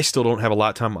stuff, but I still don't have a lot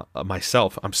of time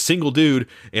myself. I'm a single dude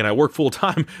and I work full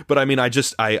time, but I mean, I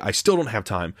still don't have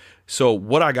time. So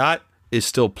what I got is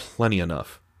still plenty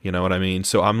enough. You know what I mean?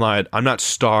 So I'm not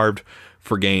starved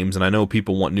for games, and I know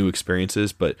people want new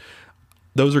experiences, but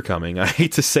those are coming. I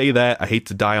hate to say that. I hate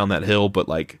to die on that hill, but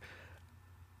like,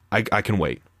 I can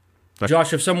wait.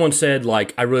 Josh, if someone said,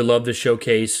 like, I really love this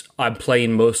showcase, I'm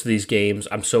playing most of these games,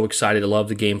 I'm so excited, I love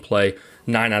the gameplay,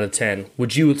 9 out of 10,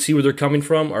 would you see where they're coming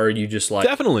from, or are you just like...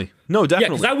 Definitely. No,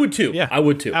 definitely. Yeah, because I would too. Yeah. I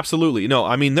would too. Absolutely. No,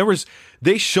 I mean,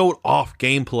 they showed off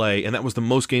gameplay, and that was the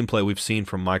most gameplay we've seen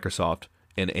from Microsoft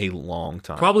in a long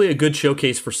time. Probably a good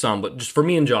showcase for some, but just for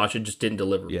me and Josh, it just didn't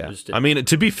deliver. Yeah. I mean,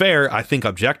 to be fair, I think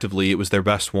objectively, it was their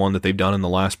best one that they've done in the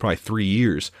last probably 3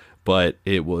 years. But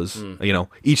it was,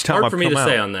 each time hard for me to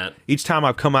say on that. Each time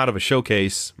I've come out of a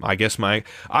showcase, I guess I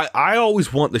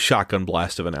always want the shotgun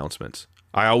blast of announcements.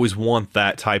 I always want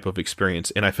that type of experience,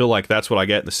 and I feel like that's what I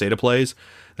get in the State of Plays.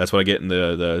 That's what I get in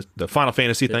the Final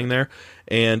Fantasy thing there.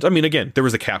 And I mean, again, there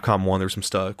was the Capcom one. There was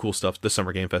some cool stuff. The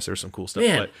Summer Game Fest, there was some cool stuff.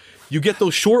 Man. But you get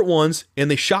those short ones,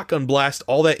 and they shotgun blast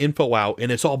all that info out,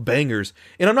 and it's all bangers.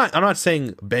 And I'm not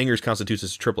saying bangers constitutes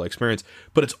as a AAA experience,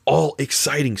 but it's all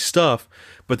exciting stuff.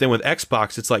 But then with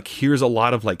Xbox, it's like, here's a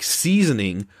lot of like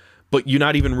seasoning, but you're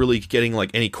not even really getting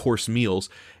like any course meals.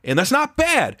 And that's not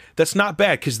bad. That's not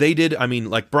bad, because they did, I mean,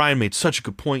 like Brian made such a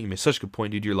good point. You made such a good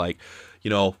point, dude. You're like,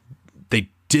 they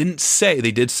did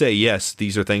say, yes,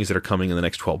 these are things that are coming in the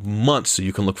next 12 months, so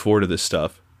you can look forward to this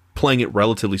stuff, playing it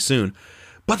relatively soon.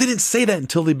 But they didn't say that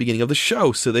until the beginning of the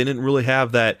show, so they didn't really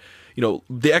have that,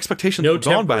 the expectations were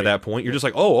gone by that point. You're just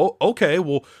like, oh, okay,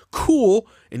 well, cool.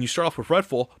 And you start off with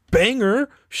Redfall, banger,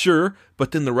 sure,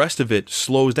 but then the rest of it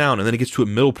slows down, and then it gets to a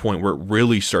middle point where it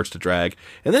really starts to drag,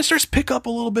 and then it starts to pick up a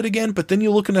little bit again, but then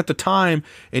you're looking at the time,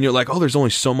 and you're like, oh, there's only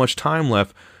so much time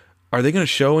left. Are they going to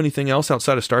show anything else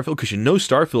outside of Starfield? Because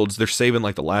Starfield's, they're saving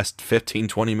like the last 15,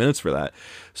 20 minutes for that.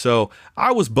 So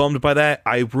I was bummed by that.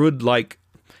 I would like,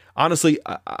 honestly,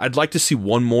 I'd like to see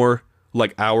one more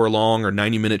like hour-long or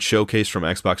 90-minute showcase from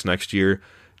Xbox next year,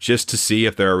 just to see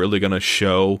if they're really going to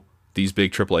show these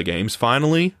big AAA games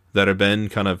finally that have been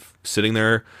kind of sitting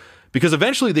there. Because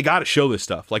eventually they got to show this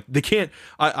stuff. Like, they can't...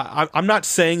 I'm not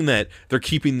saying that they're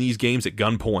keeping these games at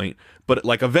gunpoint, but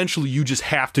like eventually you just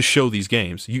have to show these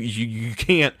games. You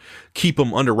can't keep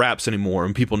them under wraps anymore,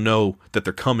 and people know that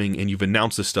they're coming, and you've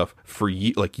announced this stuff for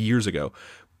years ago.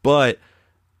 But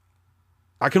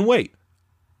I can wait.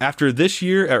 After this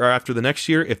year, or after the next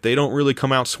year, if they don't really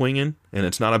come out swinging, and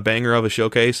it's not a banger of a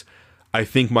showcase, I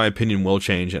think my opinion will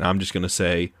change, and I'm just going to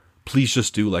say, please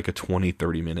just do like a 20,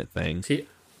 30-minute thing. See,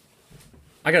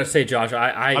 I gotta say, Josh,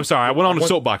 I'm sorry, I went on a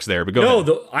soapbox there, but go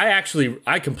ahead.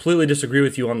 I completely disagree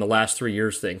with you on the last 3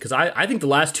 years thing, because I think the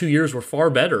last 2 years were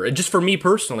far better, and just for me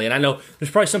personally. And I know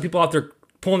there's probably some people out there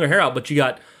pulling their hair out, but you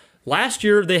got last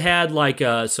year they had like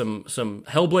some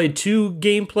Hellblade 2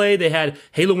 gameplay. They had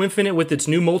Halo Infinite with its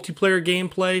new multiplayer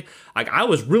gameplay. Like, I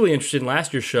was really interested in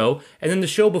last year's show, and then the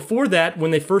show before that, when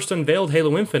they first unveiled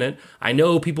Halo Infinite, I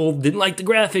know people didn't like the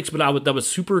graphics, but that was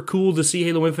super cool to see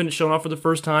Halo Infinite shown off for the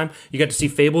first time. You got to see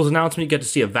Fable's announcement. You got to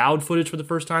see Avowed footage for the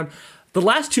first time. The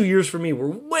last 2 years for me were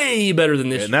way better than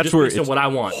this. And that's just where based on what I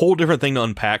want. A whole different thing to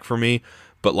unpack for me.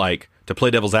 But like, to play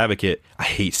devil's advocate, I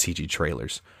hate CG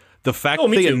trailers. The fact that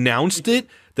they announced it,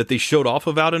 that they showed off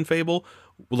Avowed and Fable,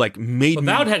 like made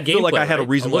me feel like I had a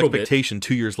reasonable expectation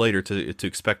 2 years later to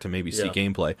expect to maybe see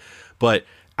gameplay. But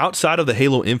outside of the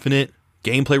Halo Infinite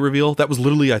gameplay reveal, that was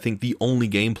literally, I think, the only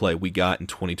gameplay we got in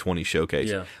 2020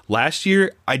 showcase. Yeah. Last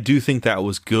year, I do think that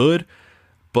was good,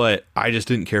 but I just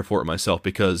didn't care for it myself,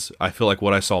 because I feel like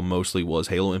what I saw mostly was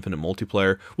Halo Infinite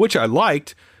multiplayer, which I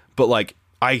liked, but like,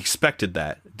 I expected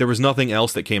that. There was nothing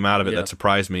else that came out of it that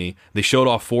surprised me. They showed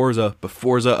off Forza, but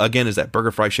Forza, again, is that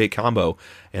burger fry shake combo,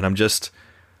 and I'm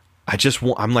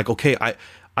like, okay,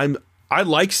 I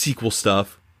like sequel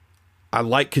stuff. I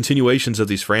like continuations of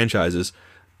these franchises,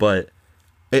 but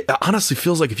it honestly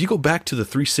feels like if you go back to the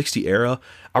 360 era,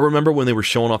 I remember when they were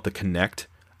showing off the Kinect,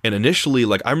 and initially,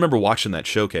 like, I remember watching that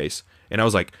showcase, and I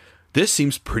was like, this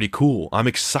seems pretty cool. I'm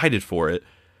excited for it,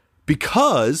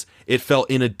 because it felt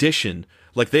in addition.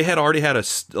 Like, they had already had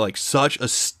such a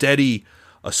sturdy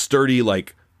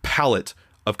like palette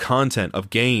of content of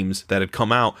games that had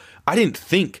come out. I didn't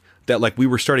think that like we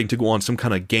were starting to go on some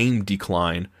kind of game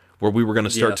decline where we were going to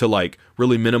start to like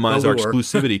really minimize our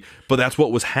exclusivity, but that's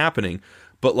what was happening.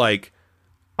 But like,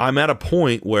 I'm at a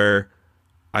point where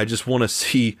I just want to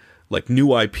see like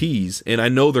new IPs, and I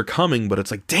know they're coming, but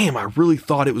it's like, damn, I really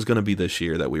thought it was going to be this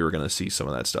year that we were going to see some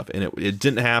of that stuff, and it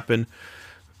didn't happen.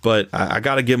 But I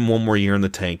got to give them one more year in the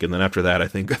tank, and then after that, I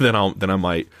think then I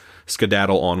might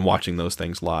skedaddle on watching those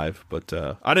things live. But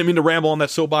I didn't mean to ramble on that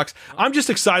soapbox. I'm just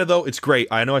excited, though. It's great.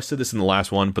 I know I said this in the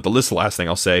last one, but the last thing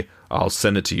I'll say. I'll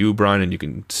send it to you, Brian, and you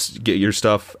can get your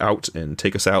stuff out and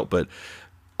take us out. But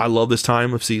I love this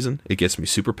time of season. It gets me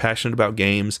super passionate about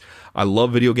games. I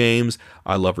love video games.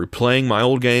 I love replaying my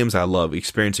old games. I love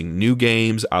experiencing new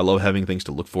games. I love having things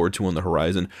to look forward to on the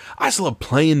horizon. I just love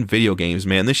playing video games,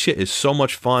 man. This shit is so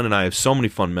much fun, and I have so many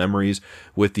fun memories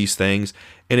with these things.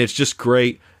 And it's just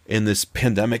great in this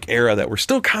pandemic era that we're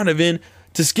still kind of in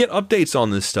to get updates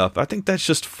on this stuff. I think that's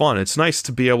just fun. It's nice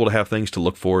to be able to have things to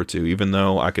look forward to, even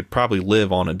though I could probably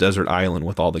live on a desert island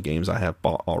with all the games I have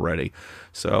bought already.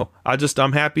 So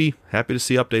I'm happy to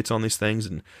see updates on these things,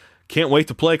 and can't wait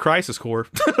to play Crisis Core.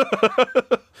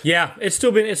 Yeah, it's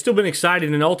still been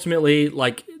exciting, and ultimately,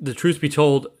 like, the truth be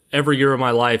told, every year of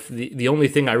my life, the only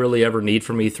thing I really ever need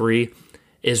from E3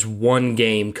 is one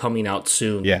game coming out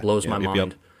soon. Yeah, blows my mind.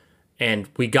 Yep. And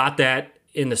we got that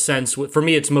in the sense, for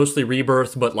me, it's mostly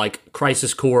Rebirth, but like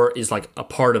Crisis Core is like a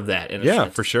part of that. In a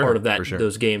sense, for sure. Part of that, for sure.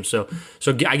 Those games. So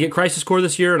I get Crisis Core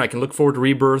this year, and I can look forward to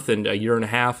Rebirth in a year and a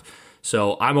half.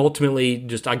 So I'm ultimately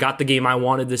I got the game I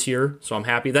wanted this year, so I'm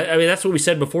happy. That's what we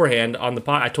said beforehand on the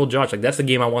pod. I told Josh, like, that's the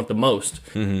game I want the most.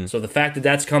 Mm-hmm. So the fact that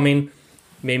that's coming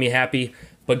made me happy.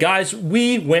 But guys,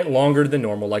 we went longer than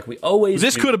normal, like we always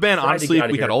This do. could have been, honestly, if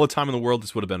we here. had all the time in the world,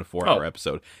 this would have been a 4-hour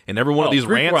episode. And every one of these 3-4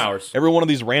 rants, hours. every one of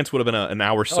these rants would have been an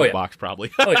hour soapbox,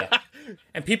 probably. Oh, yeah.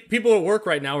 And people at work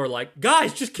right now are like,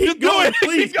 guys, just keep going,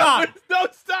 please, God.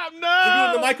 Don't stop, no! You're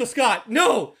doing the Michael Scott.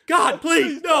 No, God,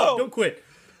 please, no, don't quit.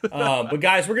 But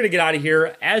guys, we're going to get out of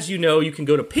here. As you know, you can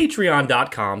go to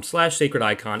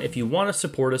patreon.com/sacredicon if you want to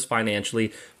support us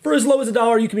financially. For as low as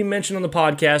 $1, you can be mentioned on the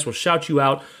podcast. We'll shout you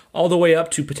out all the way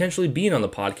up to potentially being on the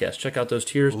podcast. Check out those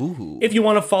tiers. Ooh. If you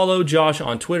want to follow Josh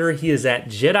on Twitter, he is at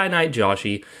Jedi Knight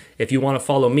Joshy. If you want to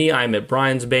follow me, I'm at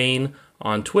Brian's Bane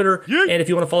on Twitter. Yay. And if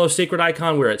you want to follow Sacred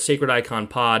Icon, we're at Sacred Icon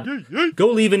Pod. Go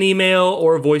leave an email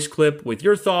or a voice clip with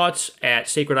your thoughts at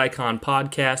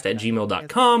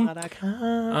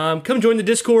sacrediconpodcast@gmail.com. Come join the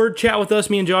Discord, chat with us.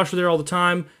 Me and Josh are there all the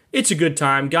time. It's a good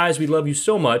time. Guys, we love you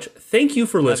so much. Thank you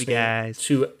for listening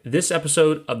to this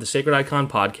episode of the Sacred Icon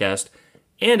Podcast.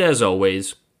 And as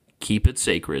always, keep it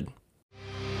sacred.